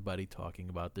is everybody talking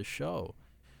about this show?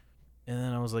 And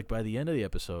then I was like, by the end of the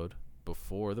episode,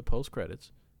 before the post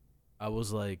credits, I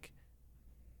was like,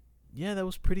 yeah, that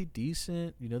was pretty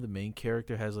decent. You know, the main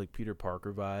character has like Peter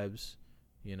Parker vibes.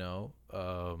 You know,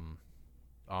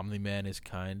 Omni-Man is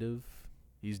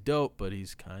he's dope, but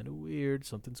he's kind of weird.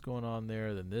 Something's going on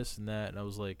there, then this and that. And I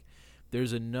was like,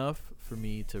 there's enough for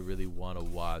me to really want to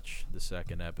watch the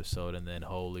second episode, and then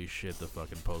holy shit, the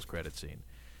fucking post-credit scene.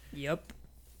 Yep.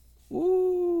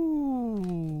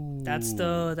 Ooh. That's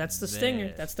the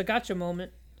stinger. That's the gotcha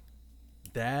moment.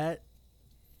 That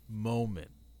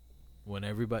moment when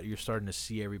you're starting to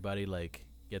see everybody, like,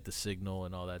 get the signal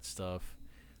and all that stuff.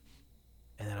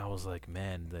 And then I was like,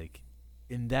 man, like,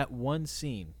 in that one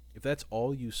scene, if that's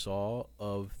all you saw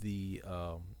of the,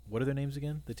 what are their names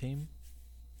again? The team?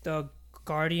 The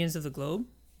Guardians of the Globe?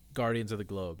 Guardians of the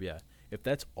Globe, yeah. If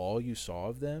that's all you saw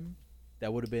of them,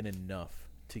 that would have been enough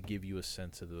to give you a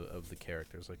sense of the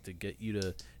characters, like, to get you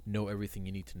to know everything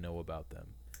you need to know about them.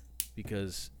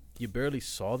 Because you barely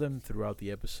saw them throughout the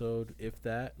episode, if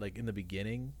that, like, in the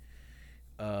beginning.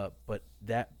 But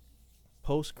that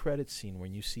post-credit scene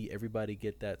when you see everybody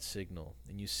get that signal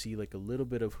and you see, like, a little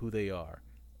bit of who they are,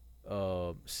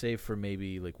 save for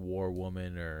maybe, like, War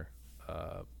Woman or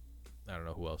I don't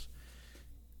know who else,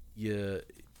 you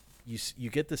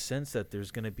get the sense that there's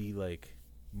gonna be, like,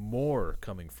 more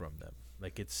coming from them.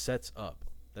 Like, it sets up,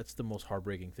 that's the most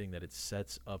heartbreaking thing, that it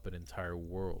sets up an entire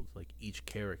world, like, each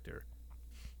character,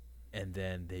 and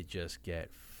then they just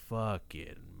get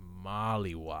fucking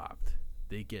mollywopped.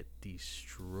 They get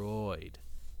destroyed.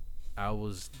 I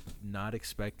was not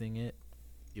expecting it.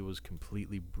 It was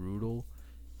completely brutal.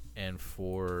 And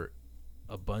for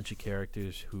a bunch of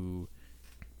characters who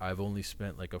I've only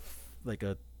spent like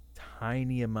a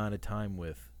tiny amount of time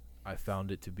with, I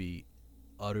found it to be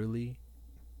utterly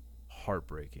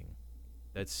heartbreaking.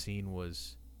 That scene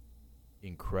was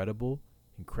incredible,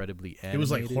 incredibly animated. It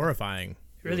was like horrifying.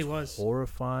 It really was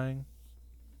horrifying.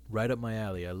 Right up my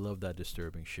alley. I love that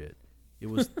disturbing shit. It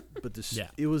was, but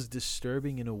it was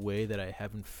disturbing in a way that I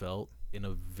haven't felt in a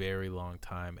very long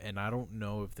time. And I don't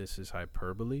know if this is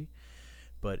hyperbole,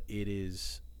 but it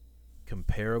is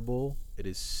comparable. It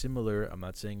is similar. I'm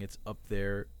not saying it's up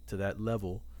there to that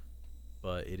level,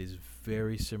 but it is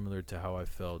very similar to how I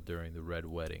felt during the Red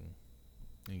Wedding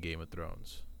in Game of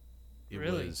Thrones.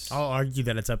 I'll argue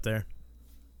that it's up there.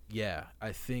 Yeah,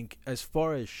 I think as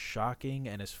far as shocking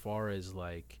and as far as,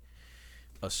 like,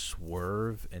 a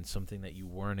swerve and something that you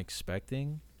weren't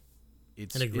expecting,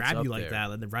 it's grab you like that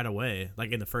right away,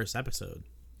 like in the first episode.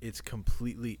 It's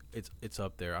completely it's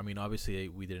up there. I mean, obviously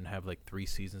we didn't have like 3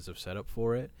 seasons of setup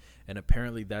for it, and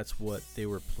apparently that's what they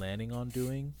were planning on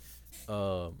doing.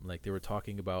 Like, they were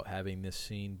talking about having this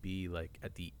scene be like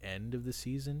at the end of the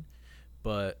season,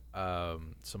 but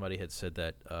somebody had said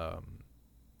that,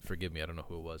 forgive me, I don't know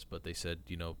who it was, but they said,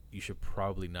 you know, you should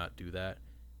probably not do that.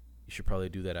 You should probably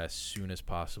do that as soon as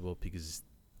possible, because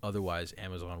otherwise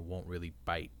Amazon won't really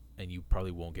bite and you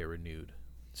probably won't get renewed.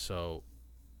 So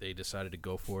they decided to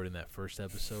go for it in that first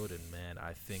episode, and man,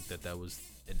 I think that was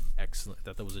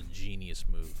a genius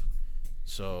move.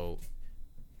 So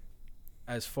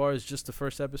as far as just the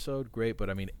first episode, great. But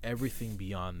I mean, everything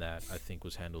beyond that, I think,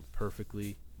 was handled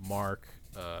perfectly. Mark,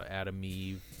 Adam,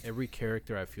 Eve, every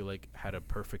character I feel like had a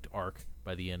perfect arc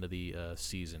by the end of the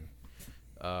season.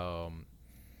 And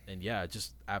yeah, I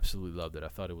just absolutely loved it. I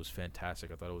thought it was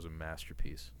fantastic. I thought it was a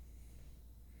masterpiece.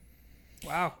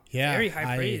 Wow. Yeah, Very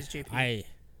high praise, JP.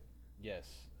 Yes,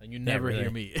 and you never hear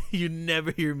me. You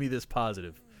never hear me this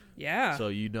positive. Yeah. So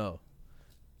you know.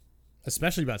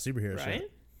 Especially about superhero right?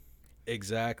 shit.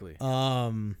 Exactly. I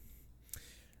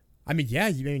mean, yeah,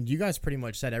 you guys pretty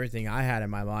much said everything I had in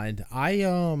my mind.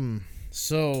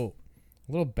 So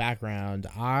a little background.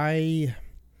 I'm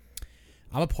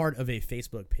a part of a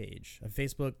Facebook page, a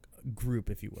Facebook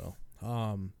group, if you will.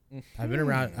 I've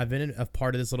been a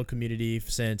part of this little community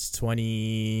since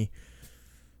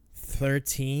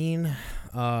 2013,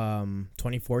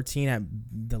 2014 at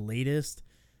the latest.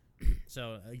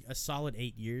 So a solid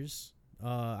 8 years.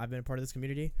 I've been a part of this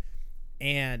community,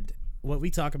 and what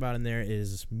we talk about in there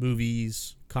is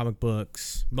movies, comic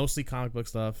books, mostly comic book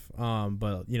stuff.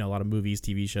 But a lot of movies,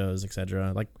 TV shows,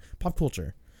 etc., like pop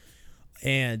culture.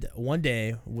 And one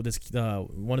day, with this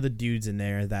one of the dudes in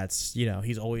there, that's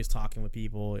he's always talking with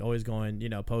people, always going,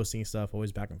 posting stuff,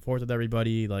 always back and forth with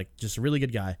everybody, like just a really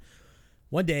good guy.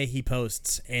 One day he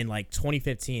posts in like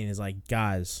 2015, is like,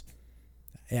 guys,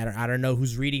 I don't know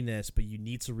who's reading this, but you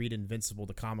need to read Invincible,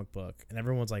 the comic book. And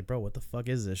everyone's like, bro, what the fuck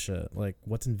is this shit? Like,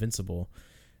 what's Invincible?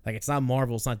 Like, it's not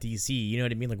Marvel, it's not DC. You know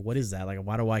what I mean? Like, what is that? Like,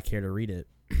 why do I care to read it?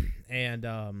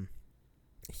 And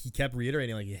he kept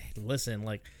reiterating, like, listen,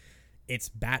 like, it's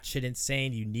batshit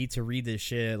insane. You need to read this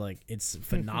shit. Like, it's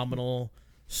phenomenal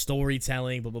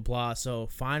storytelling, blah, blah, blah. So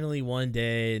finally one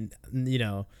day,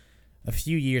 a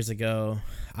few years ago,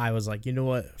 I was like, you know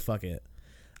what? Fuck it.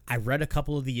 I read a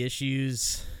couple of the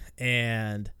issues,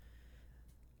 and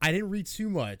I didn't read too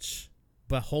much,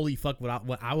 but holy fuck,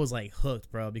 what I was like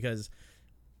hooked, bro. Because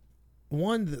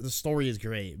one, the story is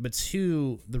great, but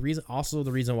two, the reason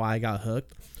why I got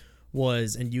hooked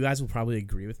was, and you guys will probably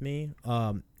agree with me,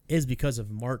 is because of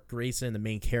Mark Grayson, the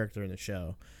main character in the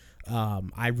show.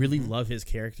 I really love his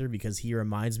character because he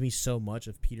reminds me so much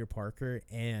of Peter Parker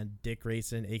and Dick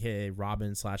Grayson, aka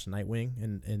Robin /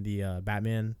 Nightwing in the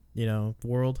Batman,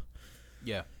 world.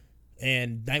 Yeah.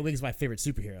 And Nightwing's my favorite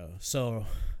superhero. So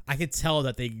I could tell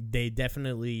that they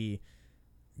definitely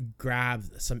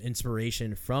grabbed some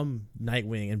inspiration from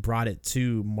Nightwing and brought it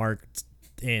to Mark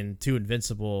and to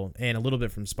Invincible, and a little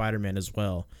bit from Spider-Man as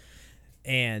well.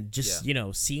 And just,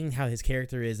 seeing how his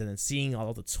character is, and then seeing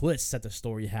all the twists that the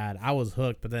story had, I was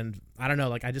hooked. But then, I don't know,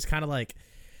 like, I just kind of like,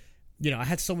 I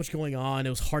had so much going on.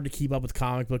 It was hard to keep up with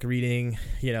comic book reading,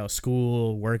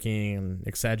 school, working,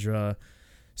 etc.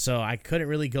 So I couldn't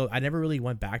really go. I never really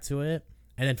went back to it.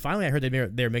 And then finally I heard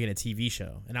they were making a TV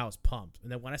show, and I was pumped.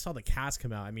 And then when I saw the cast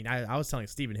come out, I mean, I was telling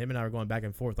Steven, him and I were going back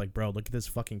and forth, like, bro, look at this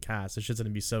fucking cast. This shit's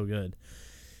going to be so good.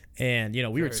 And,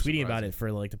 we were tweeting about it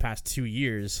for, like, the past 2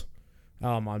 years.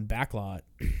 On Backlot.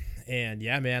 And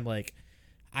yeah, man, like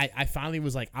I finally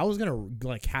was like, I was gonna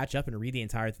like catch up and read the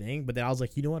entire thing, but then I was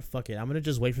like, you know what, fuck it, I'm gonna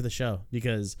just wait for the show,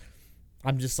 because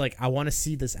I'm just like, I want to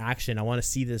see this action, I want to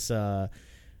see this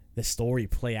this story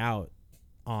play out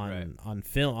on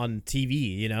film, on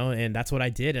TV, and that's what I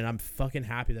did, and I'm fucking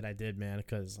happy that I did, man,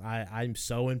 because I'm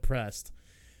so impressed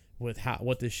with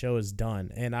what this show has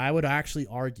done. And I would actually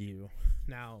argue,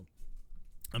 now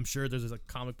I'm sure there's a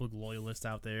comic book loyalist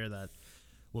out there that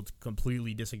will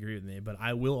completely disagree with me, but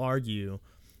I will argue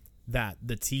that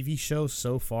the TV show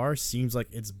so far seems like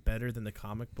it's better than the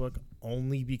comic book,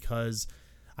 only because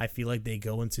I feel like they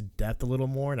go into depth a little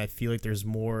more, and I feel like there's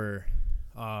more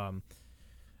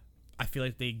I feel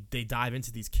like they dive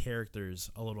into these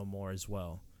characters a little more as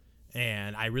well.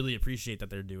 And I really appreciate that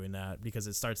they're doing that, because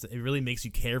it really makes you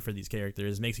care for these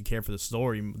characters, makes you care for the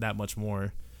story that much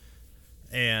more.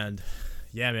 And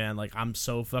yeah, man, like, I'm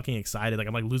so fucking excited. Like,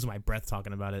 I'm like losing my breath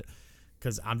talking about it,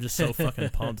 because I'm just so fucking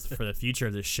pumped for the future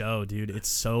of this show, dude. It's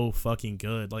so fucking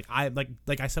good. Like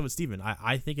I said with Steven,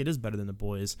 I think it is better than The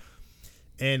Boys,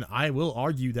 and I will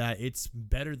argue that it's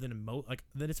better than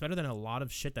it's better than a lot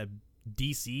of shit that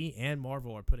DC and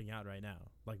Marvel are putting out right now,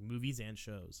 like movies and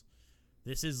shows.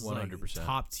 This is 100%. Like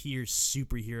top tier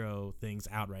superhero things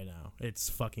out right now. It's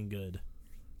fucking good.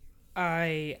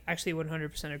 I actually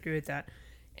 100% agree with that.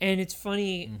 And it's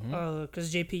funny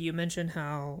because JP, you mentioned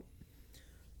how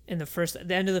in the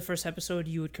end of the first episode,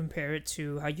 you would compare it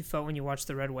to how you felt when you watched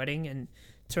The Red Wedding, in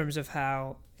terms of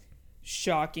how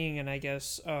shocking and I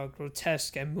guess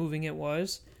grotesque and moving it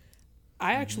was.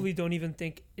 I actually don't even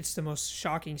think it's the most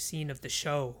shocking scene of the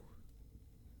show.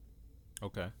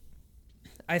 Okay.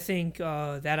 I think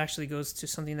that actually goes to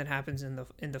something that happens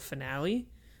in the finale.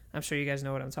 I'm sure you guys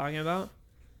know what I'm talking about.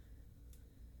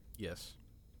 Yes.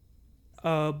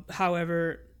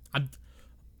 However,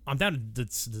 I'm down to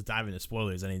dive into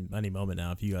spoilers any moment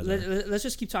now if you guys let's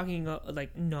just keep talking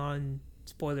like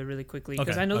non-spoiler really quickly,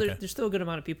 because I know there's still a good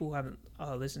amount of people who haven't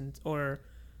listened or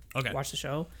watched the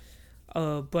show.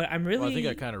 But I'm really... Well, I think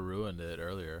I kind of ruined it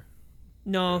earlier.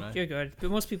 No, you're good.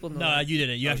 But most people know. No, you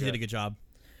didn't. You actually did a good job.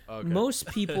 Okay. Most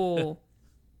people,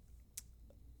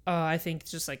 I think,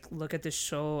 just like look at this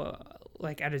show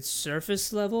like at its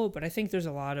surface level, but I think there's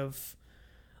a lot of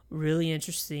really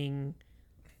interesting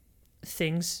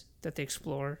things that they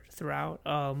explore throughout.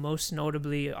 Most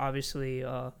notably, obviously,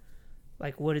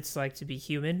 like what it's like to be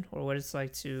human, or what it's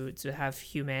like to have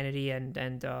humanity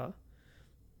and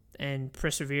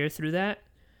persevere through that.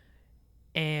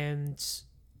 And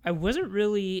I wasn't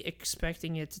really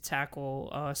expecting it to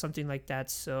tackle something like that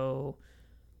so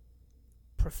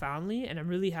profoundly, and I'm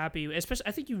really happy. Especially,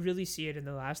 I think you really see it in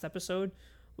the last episode,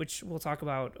 which we'll talk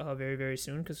about very, very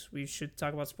soon, because we should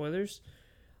talk about spoilers.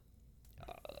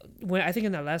 When I think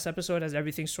in that last episode, as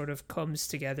everything sort of comes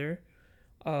together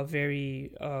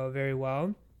very, very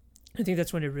well, I think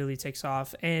that's when it really takes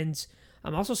off. And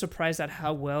I'm also surprised at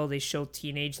how well they show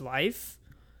teenage life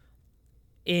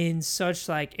in such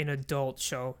like an adult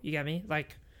show. You get me?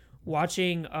 Like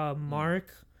watching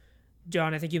Mark,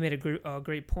 John, I think you made a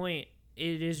great point.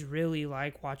 It is really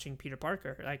like watching Peter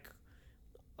Parker, like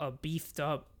a beefed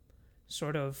up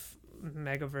sort of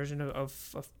mega version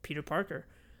of Peter Parker.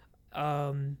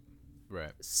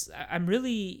 Right. I'm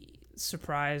really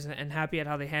surprised and happy at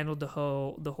how they handled the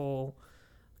whole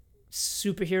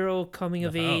superhero coming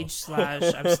of age /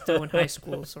 I'm still in high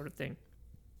school sort of thing.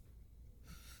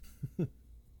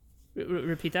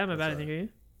 Repeat that. My bad. I didn't hear you.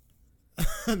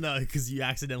 No, because you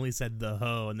accidentally said the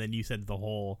hoe, and then you said the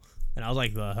hole, and I was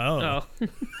like, the hoe. Oh.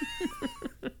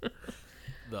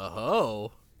 The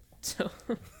hoe. So.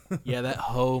 Yeah, that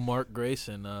hoe, Mark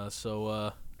Grayson.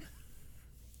 What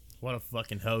a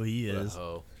fucking hoe he What a is.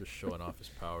 hoe, just showing off his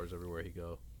powers everywhere he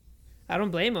go. I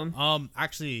don't blame him.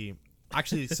 Actually,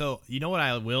 so you know what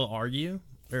I will argue,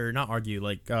 or not argue,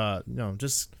 like, no,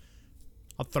 just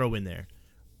I'll throw in there.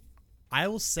 I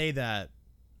will say that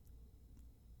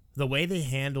the way they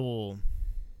handle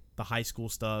the high school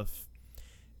stuff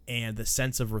and the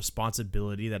sense of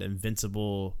responsibility that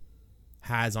Invincible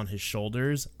has on his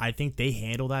shoulders, I think they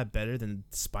handle that better than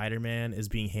Spider-Man is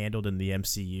being handled in the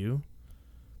MCU.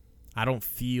 I don't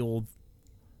feel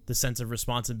the sense of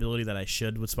responsibility that I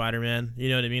should with Spider-Man. You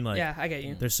know what I mean? Like, yeah, I get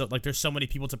you. There's so many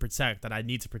people to protect that I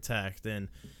need to protect, and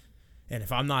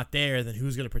if I'm not there, then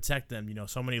who's going to protect them? You know,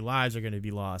 so many lives are going to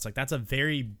be lost. Like, that's a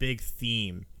very big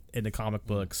theme in the comic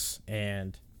books,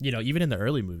 and you know, even in the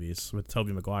early movies with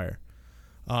Tobey Maguire.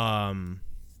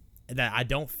 That I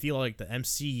don't feel like the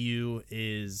MCU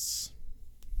is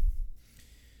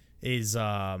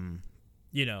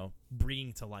you know,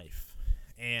 bringing to life.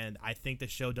 And I think the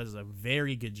show does a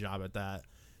very good job at that.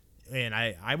 And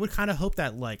I would kind of hope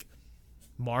that, like,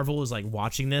 Marvel is, like,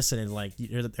 watching this and, like,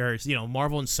 or, you know,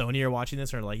 Marvel and Sony are watching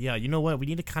this and are like, yeah, you know what? We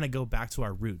need to kind of go back to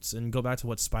our roots and go back to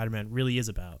what Spider-Man really is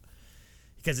about.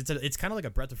 Because it's kind of like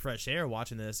a breath of fresh air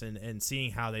watching this and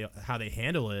seeing how they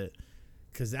handle it.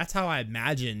 Because that's how I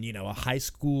imagine, you know, a high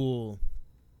school,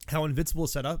 how Invincible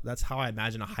is set up. That's how I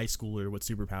imagine a high schooler with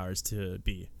superpowers to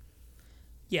be.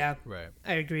 Yeah, Right.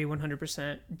 I agree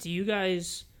 100%. Do you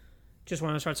guys just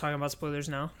want to start talking about spoilers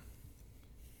now?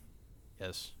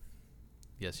 Yes.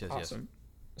 Yes. Awesome.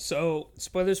 So,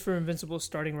 spoilers for Invincible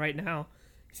starting right now.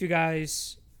 If you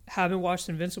guys haven't watched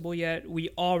Invincible yet, we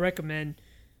all recommend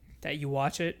that you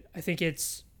watch it. I think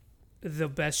it's the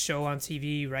best show on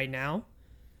TV right now.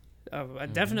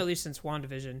 Definitely since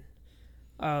WandaVision.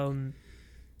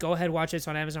 Go ahead, watch it. It's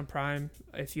on Amazon Prime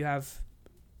if you have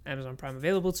Amazon Prime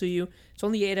available to you. It's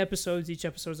only 8 episodes. Each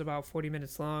episode is about 40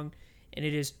 minutes long, and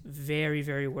it is very,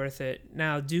 very worth it.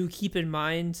 Now, do keep in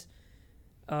mind,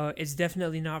 it's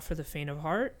definitely not for the faint of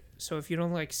heart. So if you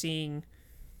don't like seeing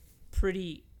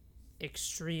pretty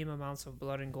extreme amounts of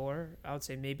blood and gore, I would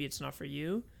say maybe it's not for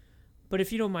you. But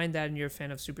if you don't mind that and you're a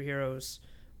fan of superheroes,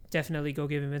 definitely go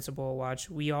give Invincible a watch.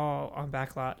 We all on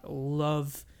Backlot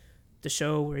love the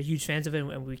show. We're huge fans of it,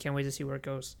 and we can't wait to see where it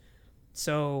goes.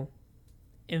 So,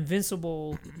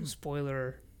 Invincible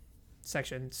spoiler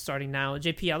section starting now.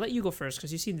 JP, I'll let you go first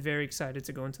because you seem very excited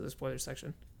to go into the spoiler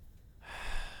section.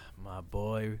 My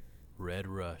boy Red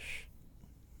Rush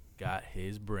got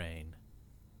his brain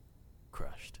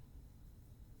crushed.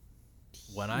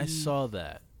 When I saw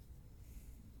that,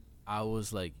 I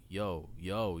was like, yo.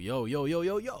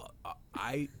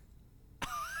 I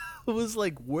was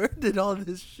like, where did all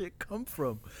this shit come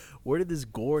from? Where did this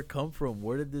gore come from?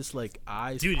 Where did this like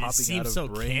eyes Dude, popping it out seemed of so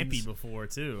brains? campy before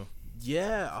too.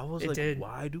 Yeah, I was It like, did.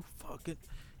 why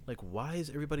is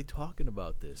everybody talking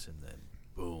about this? And then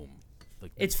boom.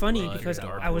 Like It's funny blood, because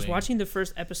I was Darkwing. watching the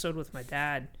first episode with my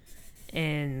dad,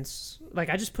 and like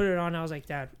I just put it on. I was like,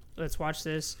 Dad, let's watch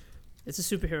this. It's a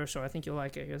superhero show. I think you'll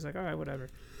like it. He was like, all right, whatever.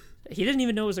 He didn't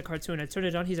even know it was a cartoon. I turned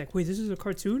it on. He's like, wait, this is a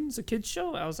cartoon? It's a kid's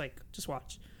show? I was like, just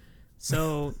watch.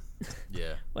 So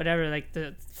Yeah. whatever, like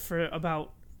for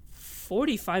about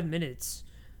 45 minutes,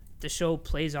 the show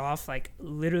plays off like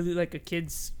literally like a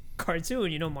kid's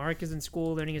cartoon. You know, Mark is in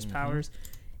school learning his powers,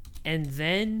 and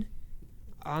then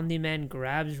Omni-Man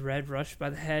grabs Red Rush by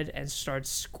the head and starts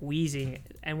squeezing.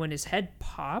 And when his head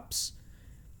pops,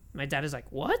 my dad is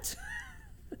like, what?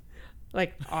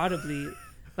 like audibly,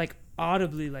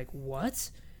 like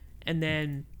what? And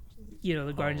then, you know,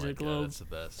 the Guardians Oh my of the God, Globe that's the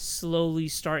best. slowly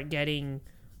start getting,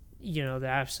 you know, the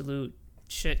absolute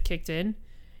shit kicked in.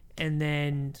 And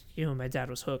then, you know, my dad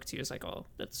was hooked. He was like, oh,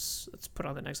 let's put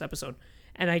on the next episode.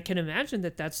 And I can imagine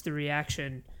that that's the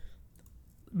reaction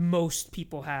most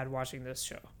people had watching this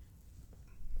show.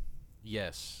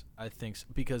 Yes, I think so,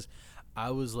 because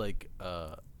I was like,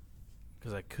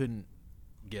 because I couldn't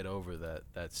get over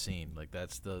that scene. Like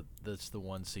that's the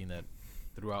one scene that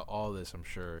throughout all this, I'm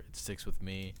sure it sticks with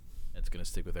me. And it's gonna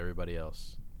stick with everybody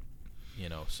else. You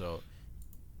know, so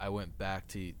I went back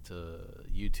to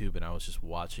YouTube and I was just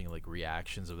watching like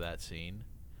reactions of that scene,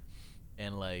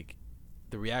 and like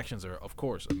the reactions are of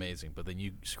course amazing, but then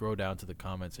you scroll down to the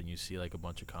comments and you see like a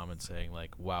bunch of comments saying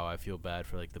like, wow, I feel bad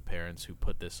for like the parents who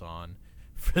put this on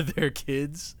for their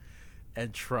kids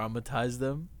and traumatize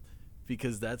them,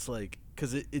 because that's like,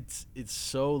 because it's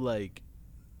so like,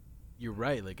 you're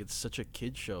right, like it's such a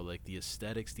kid show, like the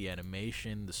aesthetics, the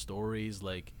animation, the stories,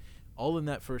 like all in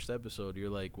that first episode you're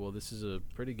like, well, this is a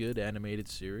pretty good animated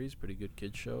series, pretty good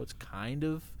kid show. It's kind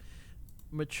of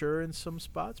mature in some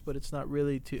spots, but it's not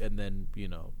really too. And then, you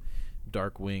know,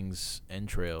 Darkwing's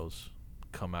entrails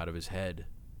come out of his head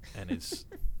and it's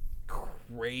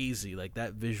crazy. Like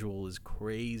that visual is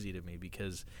crazy to me,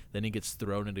 because then he gets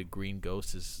thrown into Green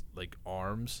Ghost's like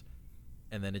arms,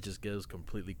 and then it just goes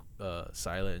completely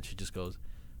silent, and she just goes,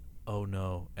 oh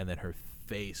no, and then her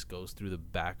face goes through the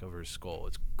back of her skull.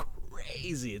 It's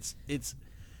crazy. It's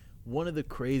one of the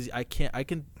crazy.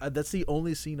 That's the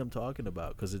only scene I'm talking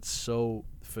about because it's so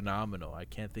phenomenal. I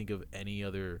can't think of any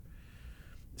other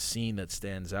scene that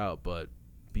stands out, but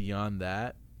beyond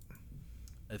that,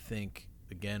 I think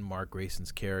again, Mark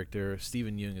Grayson's character,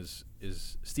 Stephen Yeun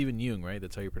is Stephen Yeun, right?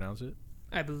 That's how you pronounce it?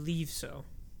 I believe so.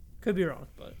 Could be wrong,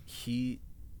 but He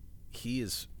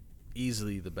is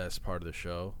easily the best part of the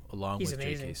show, along He's with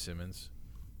amazing. J.K. Simmons.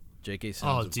 J.K.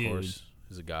 Simmons, of dude. course,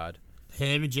 is a god.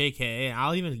 Him and JK.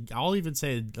 I'll even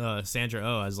say Sandra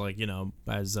Oh as like, you know,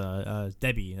 as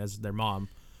Debbie as their mom.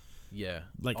 Yeah,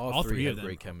 Like all three of have them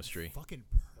great are chemistry. Fucking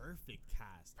perfect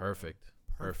cast.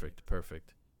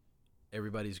 Perfect.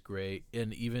 Everybody's great,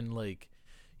 and even like,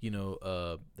 you know,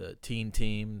 the teen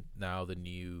team, now the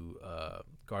new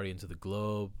Guardians of the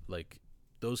Globe, like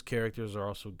those characters are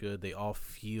also good. They all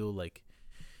feel like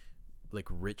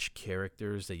rich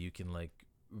characters that you can like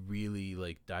really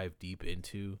like dive deep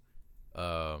into.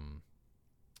 That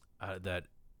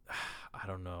I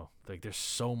don't know. Like there's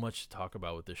so much to talk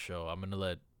about with this show. I'm gonna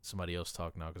let somebody else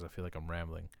talk now because I feel like I'm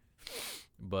rambling.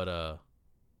 But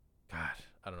God,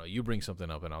 I don't know. You bring something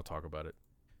up and I'll talk about it.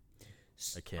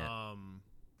 I can't.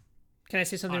 can I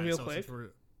say something alright, real so quick? since we're-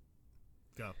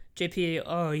 Go. JP,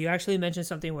 oh, you actually mentioned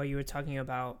something while you were talking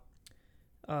about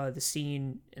the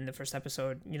scene in the first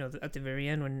episode, you know, at the very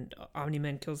end when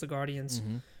Omni-Man kills the Guardians,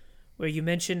 where you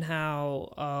mentioned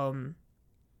how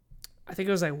I think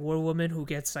it was like War Woman who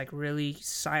gets like really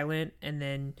silent and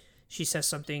then she says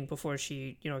something before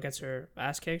she, you know, gets her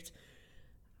ass kicked.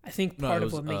 I think No, part it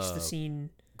of was, what makes the scene.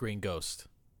 Green Ghost.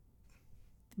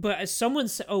 But as someone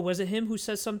said, oh, was it him who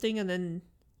says something and then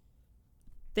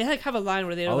they like have a line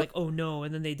where they're like, oh no,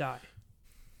 and then they die.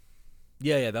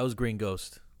 Yeah, that was Green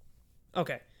Ghost.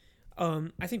 Okay.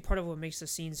 I think part of what makes the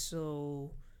scene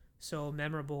so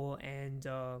memorable and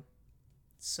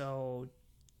so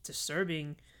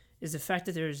disturbing is the fact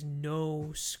that there's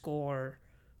no score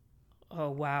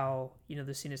while, you know,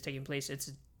 the scene is taking place.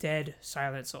 It's dead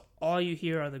silent. So all you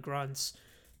hear are the grunts.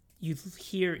 You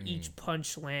hear each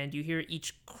punch land. You hear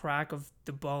each crack of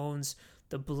the bones,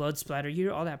 the blood splatter. You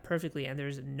hear all that perfectly, and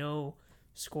there's no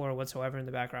score whatsoever in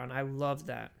the background. I love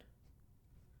that.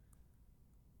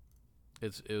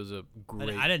 It was a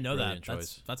great. I didn't know that.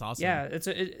 choice. That's awesome. Yeah,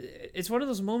 it's one of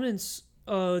those moments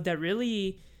that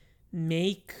really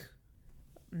make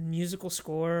musical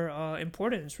score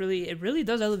important. It really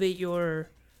does elevate your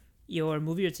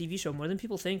movie or TV show more than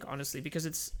people think, honestly, because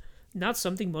it's not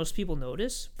something most people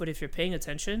notice. But if you're paying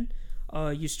attention,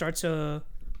 you start to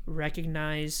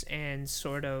recognize and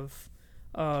sort of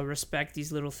respect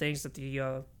these little things that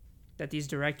these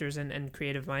directors and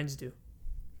creative minds do.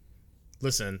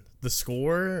 Listen, the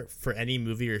score for any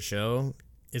movie or show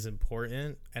is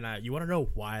important, and you want to know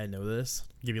why I know this?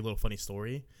 I'll give you a little funny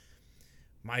story.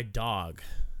 My dog,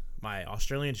 my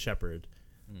Australian Shepherd,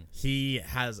 he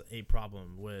has a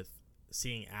problem with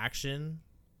seeing action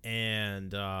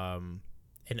and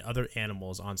other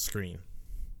animals on screen,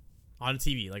 on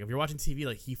TV. Like if you're watching TV,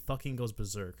 like he fucking goes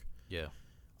berserk. Yeah.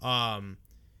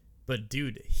 But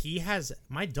dude,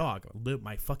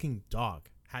 my fucking dog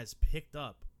has picked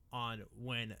up on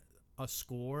when a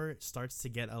score starts to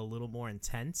get a little more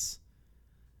intense,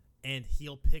 and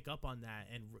he'll pick up on that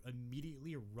and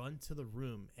immediately run to the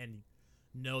room and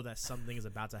know that something is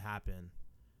about to happen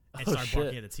and start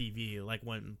barking at the TV like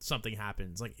when something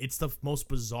happens. Like it's the most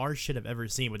bizarre shit I've ever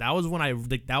seen. But that was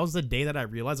that was the day that I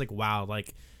realized, like, wow,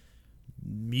 like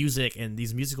music and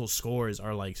these musical scores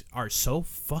are so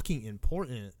fucking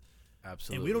important.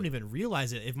 Absolutely. And we don't even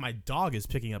realize it if my dog is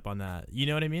picking up on that. You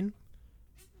know what I mean?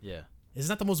 Yeah. Isn't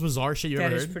that the most bizarre shit you ever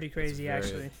heard? That is pretty crazy,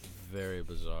 actually. Very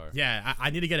bizarre. Yeah, I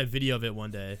need to get a video of it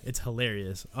one day. It's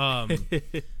hilarious. But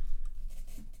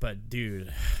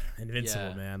dude,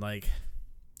 Invincible, man. Like,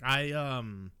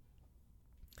 ruin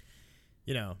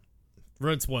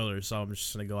spoilers, so I'm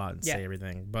just gonna go out and say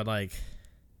everything. But like,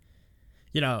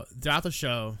 throughout the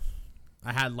show,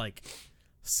 I had like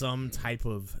some type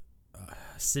of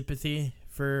sympathy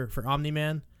for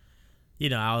Omni-Man.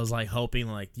 I was like hoping,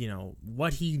 like,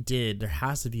 what he did, there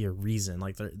has to be a reason.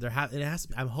 Like it has to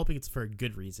be, I'm hoping it's for a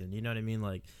good reason. You know what I mean?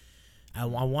 Like I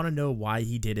want to know why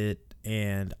he did it,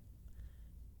 and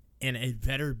it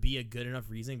better be a good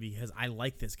enough reason, because I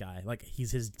like this guy. Like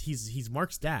he's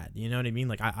Mark's dad. You know what I mean?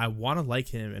 Like I want to like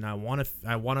him, and I want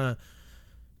to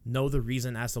know the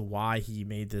reason as to why he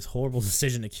made this horrible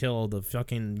decision to kill the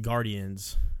fucking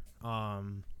Guardians.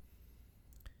 And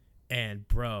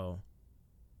bro,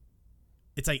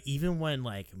 it's like, even when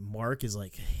like Mark is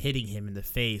like hitting him in the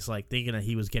face, like thinking that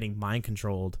he was getting mind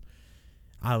controlled,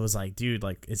 I was like, dude,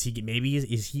 like, is he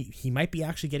might be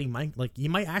actually getting mind, like he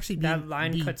might actually be, that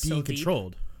line being so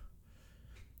controlled. Deep.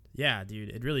 Yeah, dude,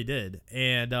 it really did.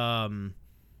 And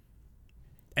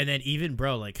then even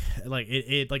bro, like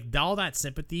it like all that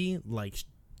sympathy like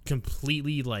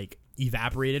completely like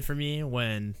evaporated for me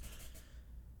when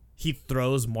he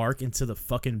throws Mark into the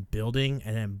fucking building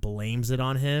and then blames it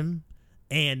on him.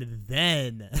 And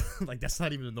then, like, that's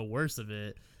not even the worst of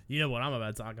it. You know what I'm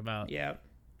about to talk about. Yeah.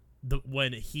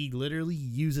 When he literally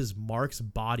uses Mark's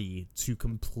body to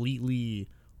completely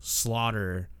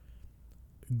slaughter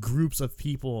groups of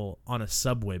people on a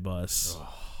subway bus.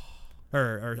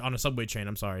 or on a subway train,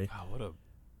 I'm sorry. Wow, what a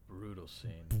brutal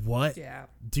scene. What? Yeah.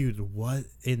 Dude, what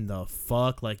in the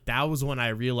fuck? Like, that was when I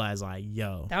realized, like,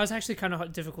 yo. That was actually kind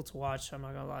of difficult to watch, I'm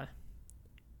not gonna lie.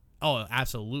 Oh,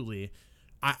 absolutely.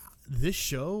 This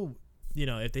show,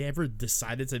 if they ever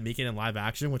decided to make it in live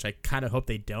action, which I kind of hope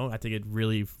they don't, I think it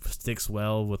really sticks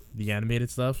well with the animated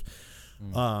stuff.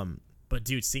 But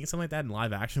dude, seeing something like that in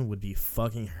live action would be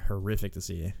fucking horrific to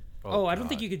see. Oh, I don't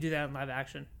think you could do that in live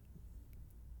action.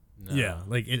 No. Yeah,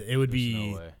 like it would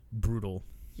be no way. brutal.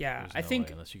 Yeah, There's I no think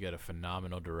way. Unless you get a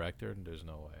phenomenal director, there's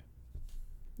no way.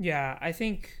 Yeah, I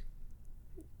think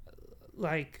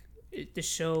like the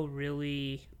show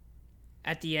really,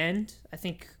 at the end, I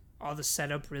think all the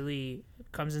setup really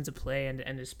comes into play and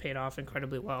is paid off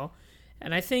incredibly well.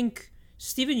 And I think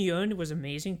Steven Yeun was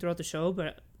amazing throughout the show,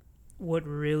 but what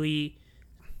really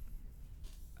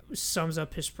sums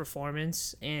up his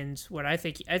performance and what I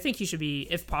think he should be,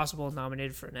 if possible,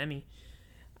 nominated for an Emmy.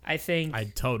 I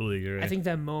totally agree. I think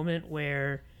that moment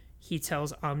where he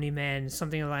tells Omni-Man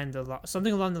something along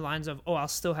the lines of, "Oh, I'll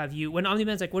still have you." When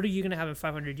Omni-Man's like, "What are you gonna have in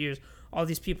 500 years? All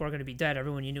these people are gonna be dead.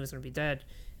 Everyone you knew is gonna be dead."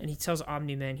 And he tells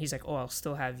Omni-Man, he's like, "Oh, I'll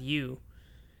still have you."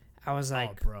 I was like,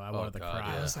 "Oh, bro, I wanted to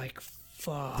cry." I was like,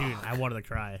 "Fuck, dude, I wanted to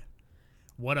cry."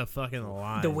 What a fucking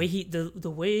line! The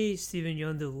way Steven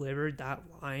Yeun delivered that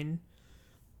line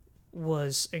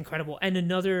was incredible. And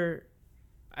another,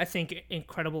 I think,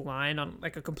 incredible line on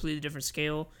like a completely different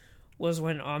scale was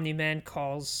when Omni-Man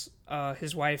calls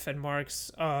his wife and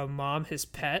Mark's mom his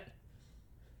pet.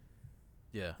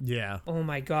 Yeah. Yeah. Oh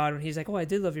my god, when he's like, "Oh, I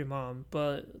did love your mom,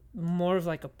 but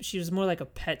she was more like a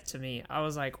pet to me." I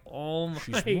was like, "Oh my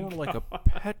god." She's more like a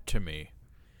pet to me.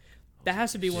 That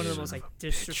has to be one of the most like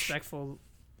disrespectful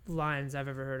lines I've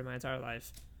ever heard in my entire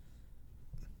life.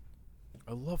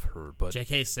 I love her, but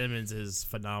J.K. Simmons is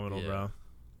phenomenal, Yeah. bro.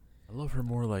 I love her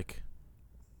more like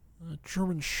a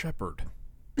German Shepherd,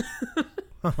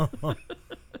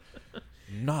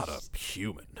 not a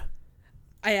human.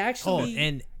 I actually.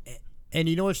 And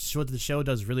you know what the show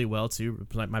does really well too?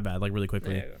 Like, my bad, like really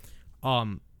quickly. There you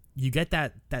go. You get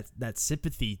that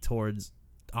sympathy towards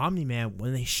Omni-Man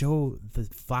when they show the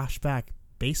flashback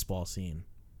baseball scene.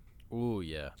 Ooh,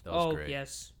 yeah, that was great.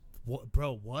 Yes. What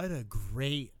a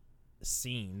great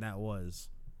scene that was.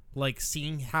 Like,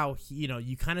 seeing how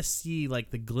you kind of see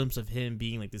like the glimpse of him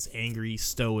being like this angry,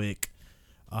 stoic,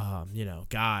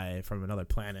 guy from another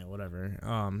planet, whatever.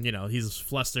 He's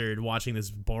flustered watching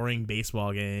this boring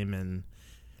baseball game and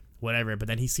whatever, but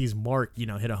then he sees Mark,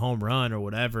 hit a home run or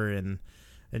whatever, and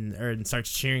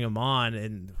starts cheering him on,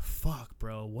 and fuck,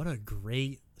 bro, what a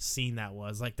great scene that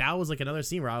was. Like, that was like another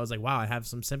scene where I was like, wow, I have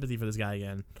some sympathy for this guy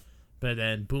again. But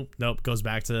then boom, nope, goes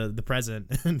back to the present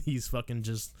and he's fucking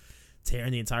just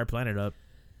tearing the entire planet up.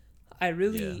 I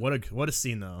really What a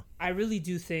scene though. I really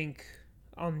do think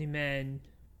Omni-Man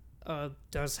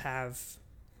does have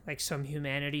like some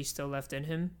humanity still left in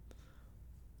him.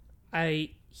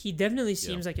 He definitely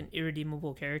seems like an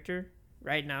irredeemable character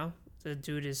right now. The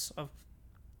dude is a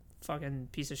fucking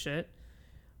piece of shit.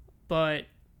 But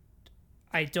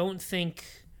I don't think,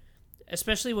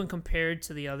 especially when compared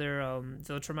to the other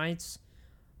Viltrumites,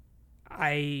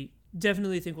 I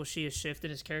definitely think we'll see a shift in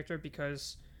his character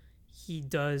because he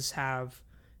does have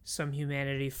some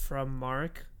humanity from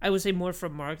Mark. I would say more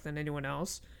from Mark than anyone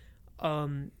else.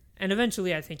 And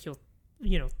eventually I think he'll,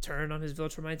 turn on his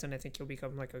Viltrumites, and I think he'll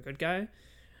become like a good guy.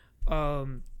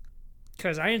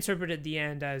 Because I interpreted the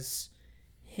end as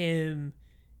him,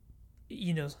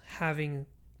 having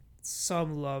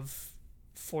some love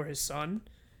for his son.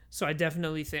 So I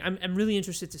definitely think I'm really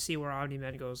interested to see where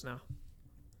Omni-Man goes now.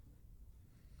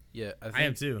 Yeah, I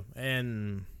am too.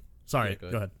 And sorry, Yeah,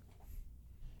 go ahead.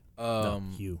 No,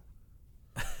 Hugh.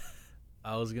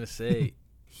 I was gonna say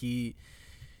he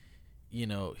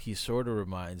sort of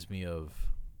reminds me of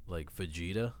like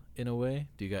Vegeta in a way.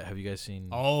 Have you guys seen?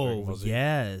 Dragon Oh Ball Z?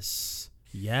 yes,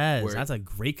 Where that's a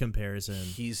great comparison.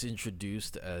 He's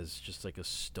introduced as just like a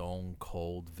stone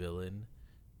cold villain,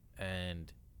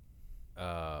 and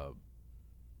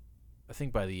I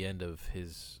think by the end of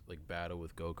his like battle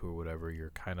with Goku or whatever, you're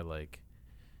kind of like,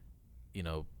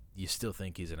 you still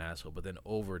think he's an asshole, but then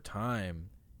over time,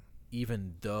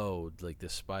 even though like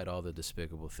despite all the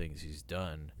despicable things he's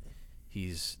done,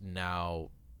 he's now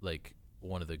like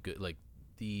one of the good, like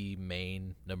the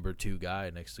main number 2 guy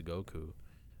next to Goku,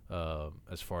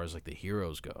 as far as like the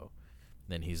heroes go.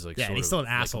 Then he's like, and he's still an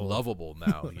asshole, lovable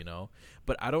now,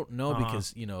 But I don't know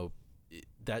because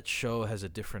that show has a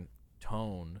different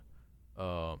tone.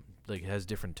 Like it has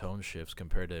different tone shifts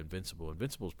compared to Invincible.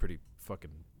 Invincible's pretty fucking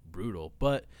brutal,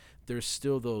 but there's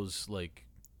still those like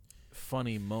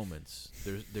funny moments.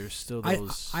 There's still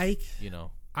those I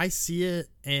see it,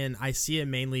 and I see it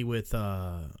mainly with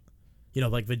like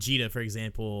Vegeta, for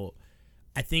example.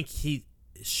 I think he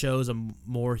shows a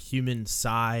more human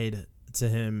side to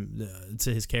him,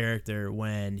 to his character,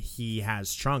 when he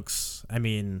has Trunks. I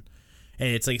mean, and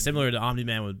it's like similar to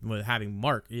Omni-Man with having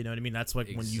Mark. You know what I mean? That's like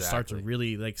when you start to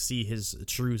really like see his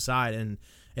true side. And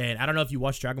I don't know if you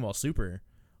watched Dragon Ball Super.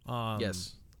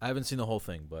 Yes, I haven't seen the whole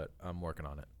thing, but I'm working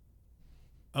on it.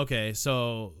 Okay,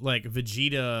 so like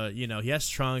Vegeta, he has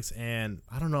Trunks, and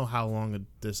I don't know how long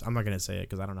this. I'm not gonna say it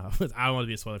because I don't know. I don't want to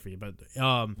be a spoiler for you, but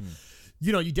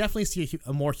you definitely see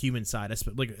a more human side,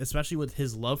 especially with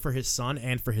his love for his son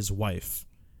and for his wife.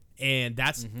 And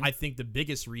that's, I think, the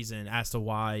biggest reason as to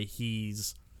why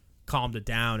he's calmed it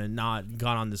down and not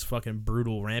gone on this fucking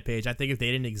brutal rampage. I think if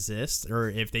they didn't exist, or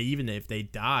if they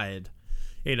died,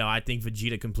 I think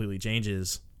Vegeta completely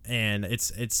changes. And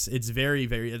it's very,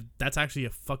 very. That's actually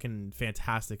a fucking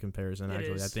fantastic comparison.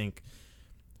 Actually, I think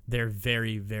they're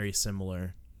very, very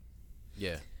similar.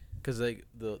 Yeah, because like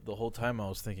the whole time I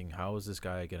was thinking, how is this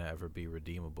guy gonna ever be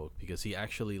redeemable? Because he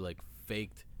actually like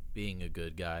faked being a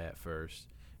good guy at first.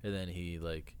 And then he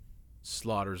like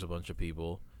slaughters a bunch of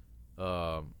people,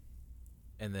 and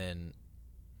then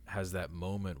has that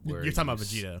moment where you're talking about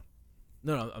Vegeta.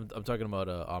 No, I'm talking about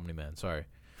Omni-Man. Sorry.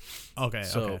 Okay.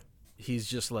 So he's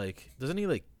just like, doesn't he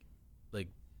like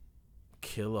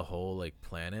kill a whole like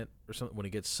planet or something when he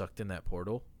gets sucked in that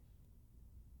portal?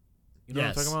 You know what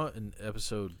I'm talking about in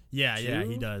episode? Yeah, 2? yeah,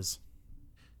 he does.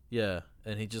 Yeah,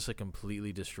 and he just like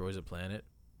completely destroys a planet.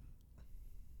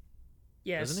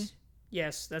 Yes. Doesn't he?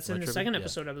 Yes, that's Am I in the tripping? second Yeah.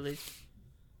 episode, I believe.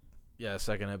 Yeah,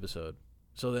 second episode.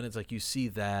 So then it's like you see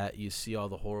that, you see all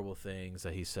the horrible things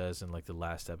that he says in like the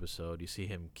last episode. You see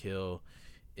him kill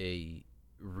a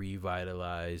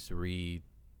revitalized,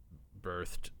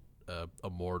 rebirthed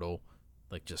Immortal,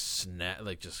 like just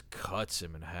cuts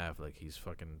him in half like he's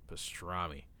fucking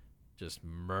pastrami, just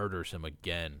murders him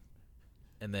again,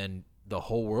 and then the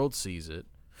whole world sees it.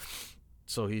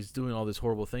 So he's doing all these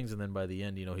horrible things, and then by the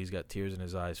end, he's got tears in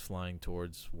his eyes flying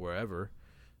towards wherever,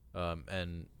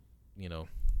 and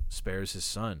spares his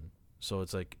son. So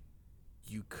it's like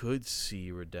you could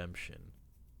see redemption,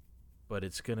 but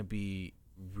it's gonna be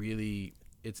really.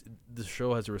 The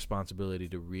show has a responsibility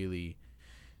to really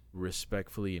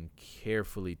respectfully and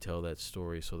carefully tell that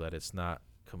story so that it's not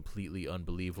completely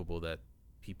unbelievable that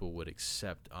people would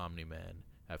accept Omni-Man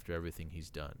after everything he's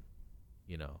done,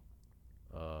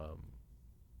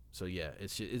 So yeah,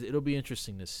 it'll be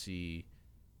interesting to see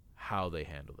how they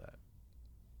handle that.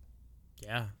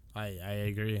 Yeah, I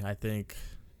agree. I think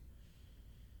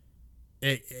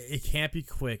it can't be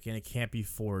quick and it can't be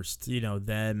forced.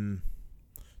 Them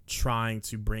trying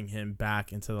to bring him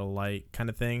back into the light kind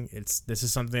of thing. This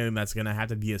is something that's gonna have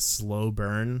to be a slow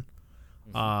burn.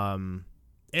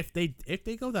 If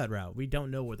they go that route, we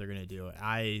don't know what they're gonna do.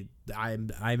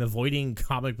 I'm avoiding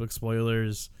comic book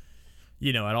spoilers,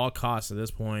 at all costs at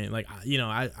this point. Like,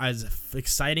 as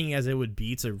exciting as it would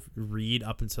be to read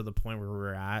up until the point where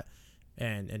we're at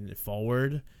and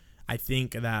forward, I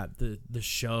think that the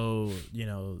show,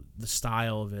 the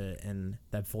style of it and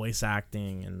that voice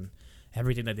acting and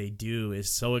everything that they do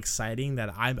is so exciting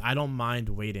that I don't mind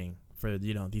waiting for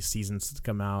these seasons to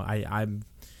come out. I'm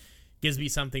gives me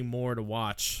something more to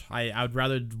watch. I would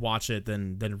rather watch it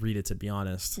than read it, to be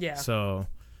honest. Yeah. So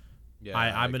yeah,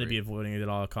 I'm going to be avoiding it at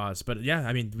all costs. But yeah,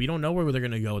 I mean, we don't know where they're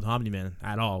going to go with Omni-Man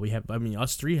at all.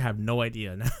 Us three have no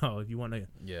idea now. If you want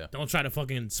to, don't try to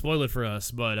fucking spoil it for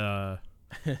us. But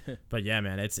but yeah,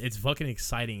 man, it's fucking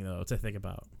exciting though to think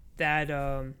about. That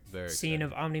Very scene exciting.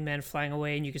 of Omni-Man flying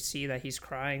away and you could see that he's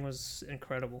crying was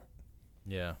incredible.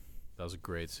 Yeah, that was a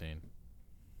great scene.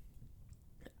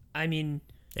 I mean,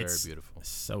 Very beautiful.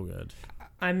 So good.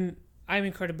 I'm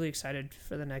incredibly excited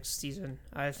for the next season.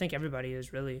 I think everybody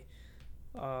is really.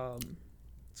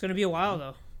 It's gonna be a while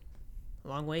though, a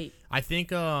long wait. I think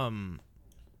so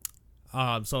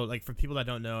like for people that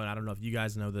don't know, and I don't know if you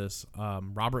guys know this,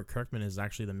 Robert Kirkman is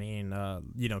actually the main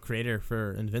creator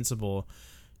for Invincible.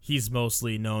 He's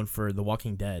mostly known for The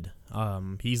Walking Dead.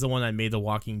 He's the one that made The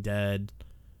Walking Dead,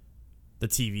 the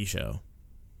TV show.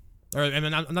 Or I mean,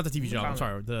 not the TV show. I'm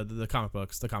sorry, the comic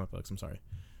books. The comic books. I'm sorry.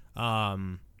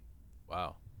 Wow.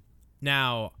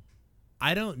 Now,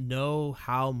 I don't know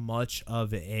how much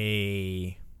of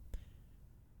a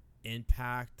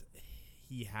impact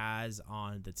he has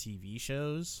on the TV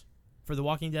shows for The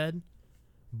Walking Dead,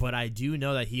 but I do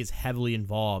know that he is heavily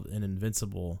involved in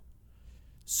Invincible.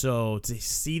 So to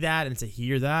see that and to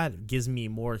hear that gives me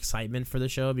more excitement for the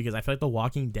show, because I feel like The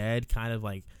Walking Dead kind of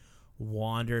like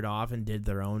wandered off and did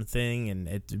their own thing, and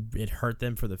it hurt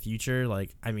them for the future.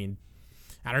 Like, I mean,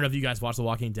 I don't know if you guys watched The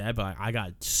Walking Dead, but I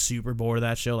got super bored of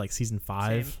that show, like season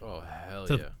 5. Same. Oh, hell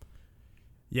So- yeah.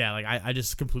 Yeah, like I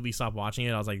just completely stopped watching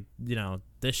it. I was like,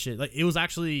 this shit. Like, it was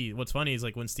actually, what's funny is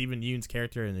like when Stephen Yeun's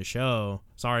character in the show.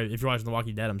 Sorry if you're watching The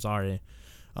Walking Dead. I'm sorry.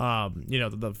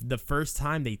 The first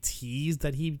time they teased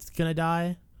that he's gonna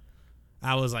die,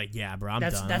 I was like, yeah, bro, I'm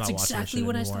done. I'm That's not watching this exactly shit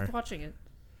when I anymore. stopped watching it.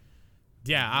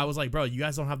 Yeah, I was like, bro, you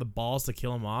guys don't have the balls to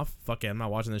kill him off. Fuck it, I'm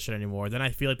not watching this shit anymore. Then I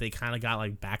feel like they kind of got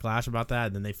like backlash about that,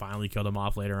 and then they finally killed him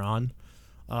off later on.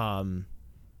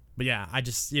 But yeah, I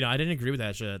just, I didn't agree with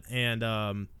that shit. And,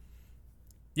 I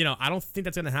don't think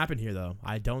that's going to happen here, though.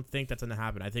 I don't think that's going to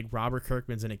happen. I think Robert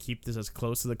Kirkman's going to keep this as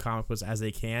close to the comic books as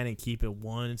they can and keep it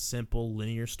one simple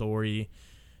linear story.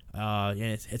 And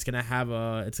it's going to have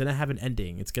an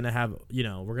ending. It's going to have,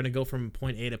 we're going to go from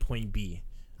point A to point B.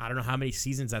 I don't know how many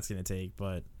seasons that's going to take,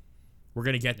 but we're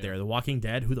going to get there. The Walking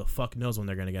Dead, who the fuck knows when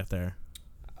they're going to get there?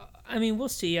 I mean, we'll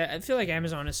see. I feel like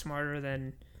Amazon is smarter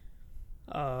than,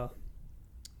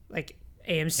 like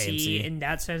AMC in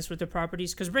that sense with the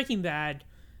properties. Because Breaking Bad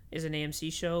is an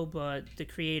AMC show, but the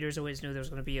creators always knew there was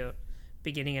going to be a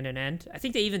beginning and an end. I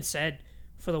think they even said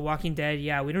for The Walking Dead,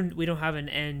 yeah, we don't have an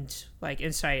end like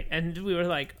in sight, and we were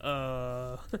like,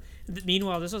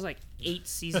 Meanwhile, this was like 8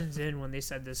 seasons in when they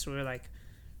said this. So we were like,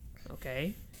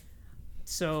 okay.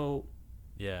 So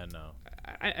Yeah, no.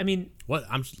 I mean,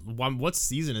 What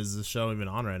season is this show even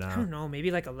on right I now? don't know, maybe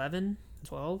like 11,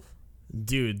 12.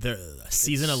 Dude, the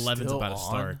season 11's still about to on?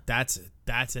 start.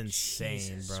 That's insane,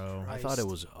 Jesus bro. I thought it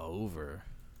was over.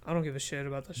 I don't give a shit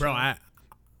about the show. Bro, I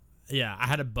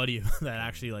had a buddy that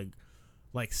actually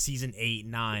like season 8,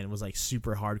 9 was like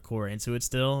super hardcore into it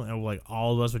still, and like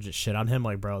all of us would just shit on him.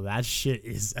 Like, bro, that shit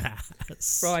is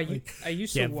ass. Bro, Like, I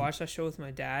used to watch that show with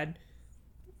my dad,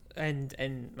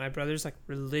 and my brother's like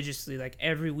religiously, like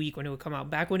every week when it would come out,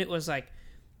 back when it was like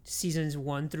seasons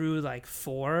 1 through like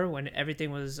 4, when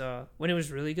everything was when it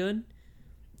was really good,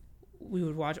 we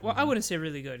would watch. Well, I wouldn't say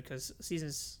really good, because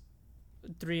seasons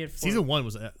 3 and 4. Season 1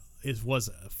 was a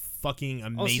fucking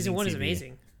amazing. Oh, season 1 is TV.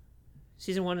 amazing.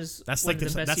 Season 1 is That's one like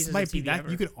of the best that's seasons might of be TV that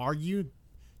ever. you could argue.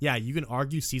 Yeah, you can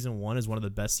argue season 1 is one of the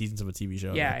best seasons of a TV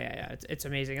show. Yeah. It's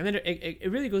amazing, and then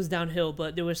it really goes downhill.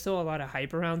 But there was still a lot of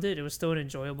hype around it. It was still an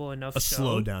enjoyable enough A show.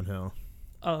 slow downhill.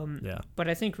 Yeah. But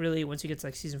I think really once you get to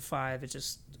like season 5, it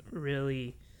just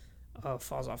really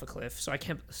falls off a cliff. So I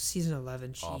can't. Season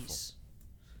 11, jeez. Awful.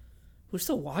 Who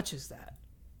still watches that?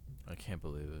 I can't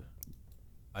believe it.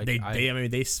 I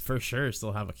mean, they for sure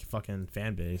still have a fucking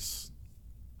fan base.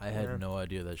 I had no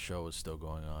idea that show was still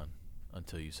going on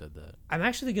until you said that. I'm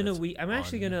actually gonna That's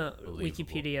unbelievable.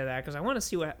 Wikipedia that, because I want to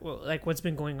see what's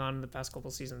been going on in the past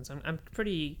couple seasons. I'm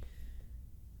pretty.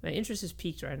 My interest is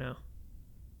peaked right now.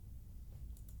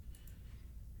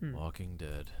 Walking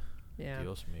Dead. Yeah.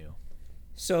 Dios mío.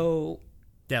 So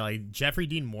Yeah, like Jeffrey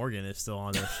Dean Morgan is still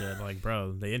on this shit. Like,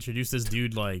 bro, they introduced this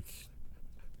dude like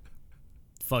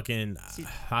fucking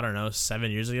I don't know, 7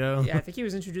 years ago. yeah, I think he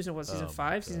was introduced in season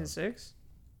 5, season 6.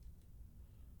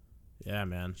 Yeah,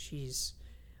 man. Jeez.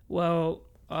 Well,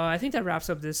 I think that wraps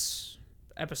up this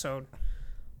episode.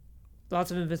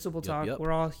 Lots of Invincible talk. Yep.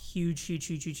 We're all huge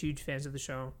fans of the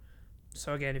show.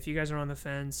 So again, if you guys are on the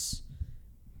fence,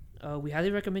 we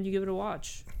highly recommend you give it a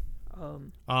watch.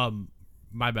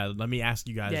 My bad. Let me ask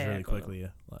you guys really go. quickly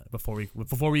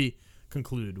before we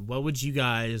conclude. What would you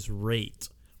guys rate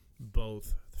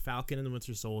both Falcon and the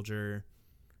Winter Soldier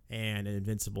and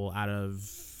Invincible out of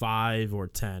 5 or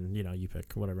 10? You know, you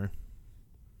pick whatever.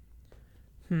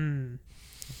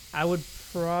 I would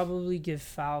probably give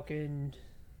Falcon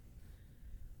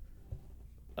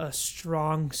a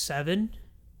strong 7.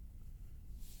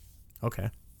 Okay.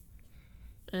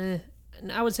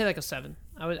 I would say like a 7.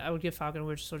 I would give Falcon and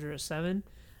Winter Soldier a 7.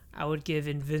 I would give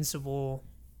Invincible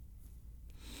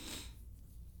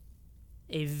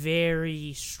a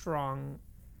very strong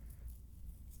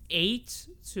 8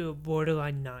 to a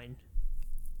borderline 9.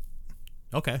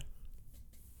 Okay.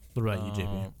 What about you,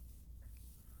 JP?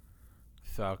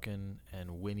 Falcon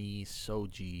and Winnie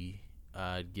Soji,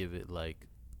 I'd give it like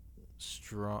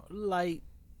strong, light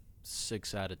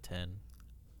 6 out of 10.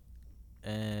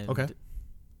 And Okay.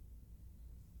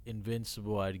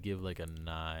 Invincible, I'd give like a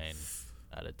 9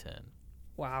 out of 10.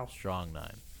 Wow. Strong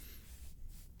 9.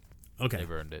 Okay.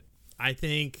 They've earned it. I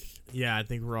think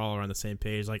we're all on the same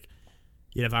page. Like,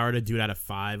 yeah, if I were to do it out of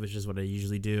 5, which is what I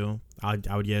usually do, I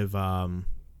would give Falcon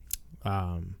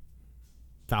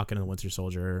and the Winter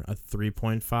Soldier a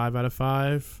 3.5 out of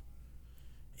 5,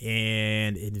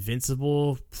 and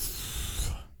Invincible,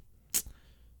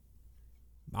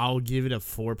 I'll give it a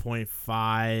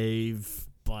 4.5,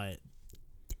 but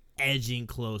edging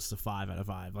close to 5 out of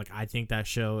 5. Like, I think that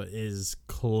show is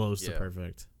close to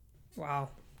perfect. Wow.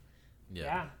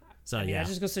 Yeah. So I mean, yeah, that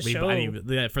just goes to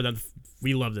show. For them,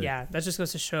 we loved it. Yeah, that just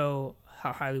goes to show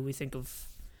how highly we think of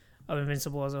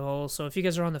Invincible as a whole. So if you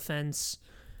guys are on the fence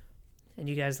and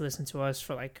you guys listen to us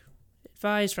for like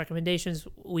advice, recommendations,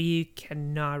 we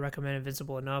cannot recommend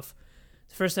Invincible enough.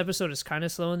 The first episode is kind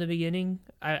of slow in the beginning.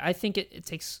 I think it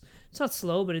takes, it's not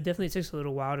slow, but it definitely takes a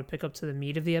little while to pick up to the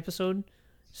meat of the episode.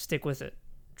 Stick with it.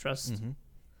 Trust.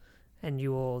 And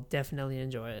you will definitely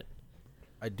enjoy it.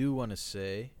 I do want to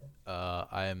say,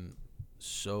 I am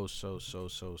so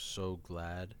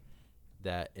glad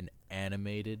that an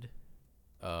animated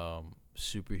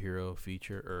superhero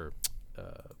feature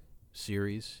or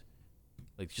series,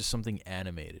 like just something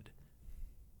animated,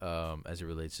 as it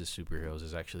relates to superheroes,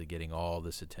 is actually getting all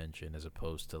this attention, as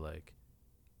opposed to like,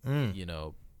 you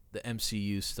know, the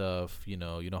MCU stuff. You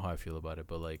know how I feel about it,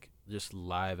 but like just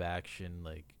live action,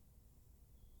 like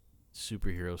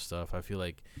superhero stuff. I feel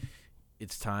like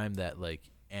it's time that like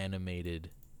animated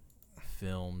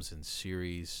films and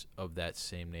series of that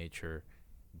same nature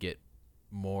get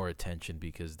more attention,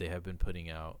 because they have been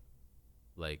putting out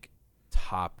like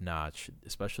top notch,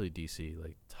 especially DC,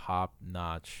 like top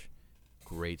notch,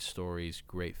 great stories,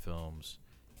 great films,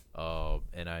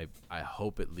 and I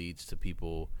hope it leads to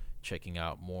people checking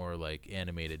out more like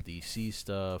animated DC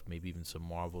stuff, maybe even some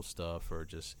Marvel stuff, or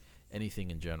just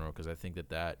anything in general, because I think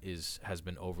that has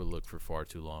been overlooked for far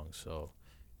too long. So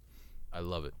I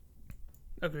love it.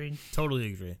 Agreed.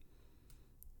 Totally agree.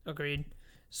 Agreed.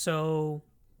 So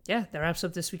yeah, that wraps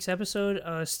up this week's episode.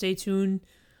 Stay tuned.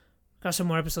 Got some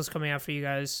more episodes coming out for you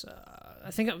guys.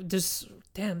 I think there's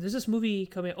this movie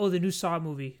coming. Oh, the new Saw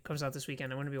movie comes out this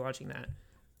weekend. I'm going to be watching that.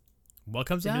 What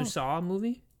comes The out? new Saw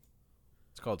movie?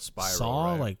 It's called Spiral.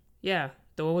 Saw, right? like Yeah,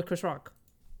 the one with Chris Rock.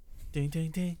 Ding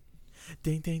ding ding,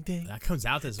 ding ding ding. That comes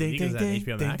out this Ding, week. ding, Is that ding,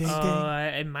 HBO ding, Max?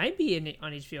 ding. It might be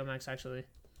on HBO Max actually.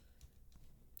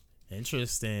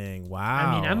 Interesting. Wow.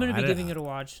 I mean, I'm gonna be I giving didn't- it a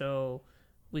watch, so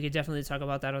we could definitely talk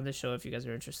about that on this show if you guys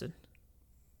are interested.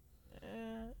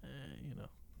 You know.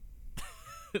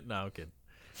 No, I'm kidding.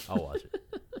 I'll watch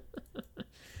it.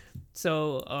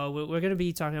 So we're going to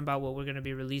be talking about what we're going to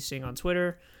be releasing on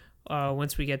Twitter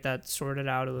once we get that sorted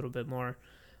out a little bit more.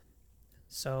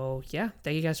 So, yeah,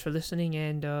 thank you guys for listening,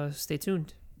 and stay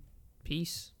tuned.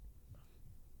 Peace.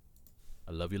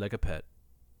 I love you like a pet.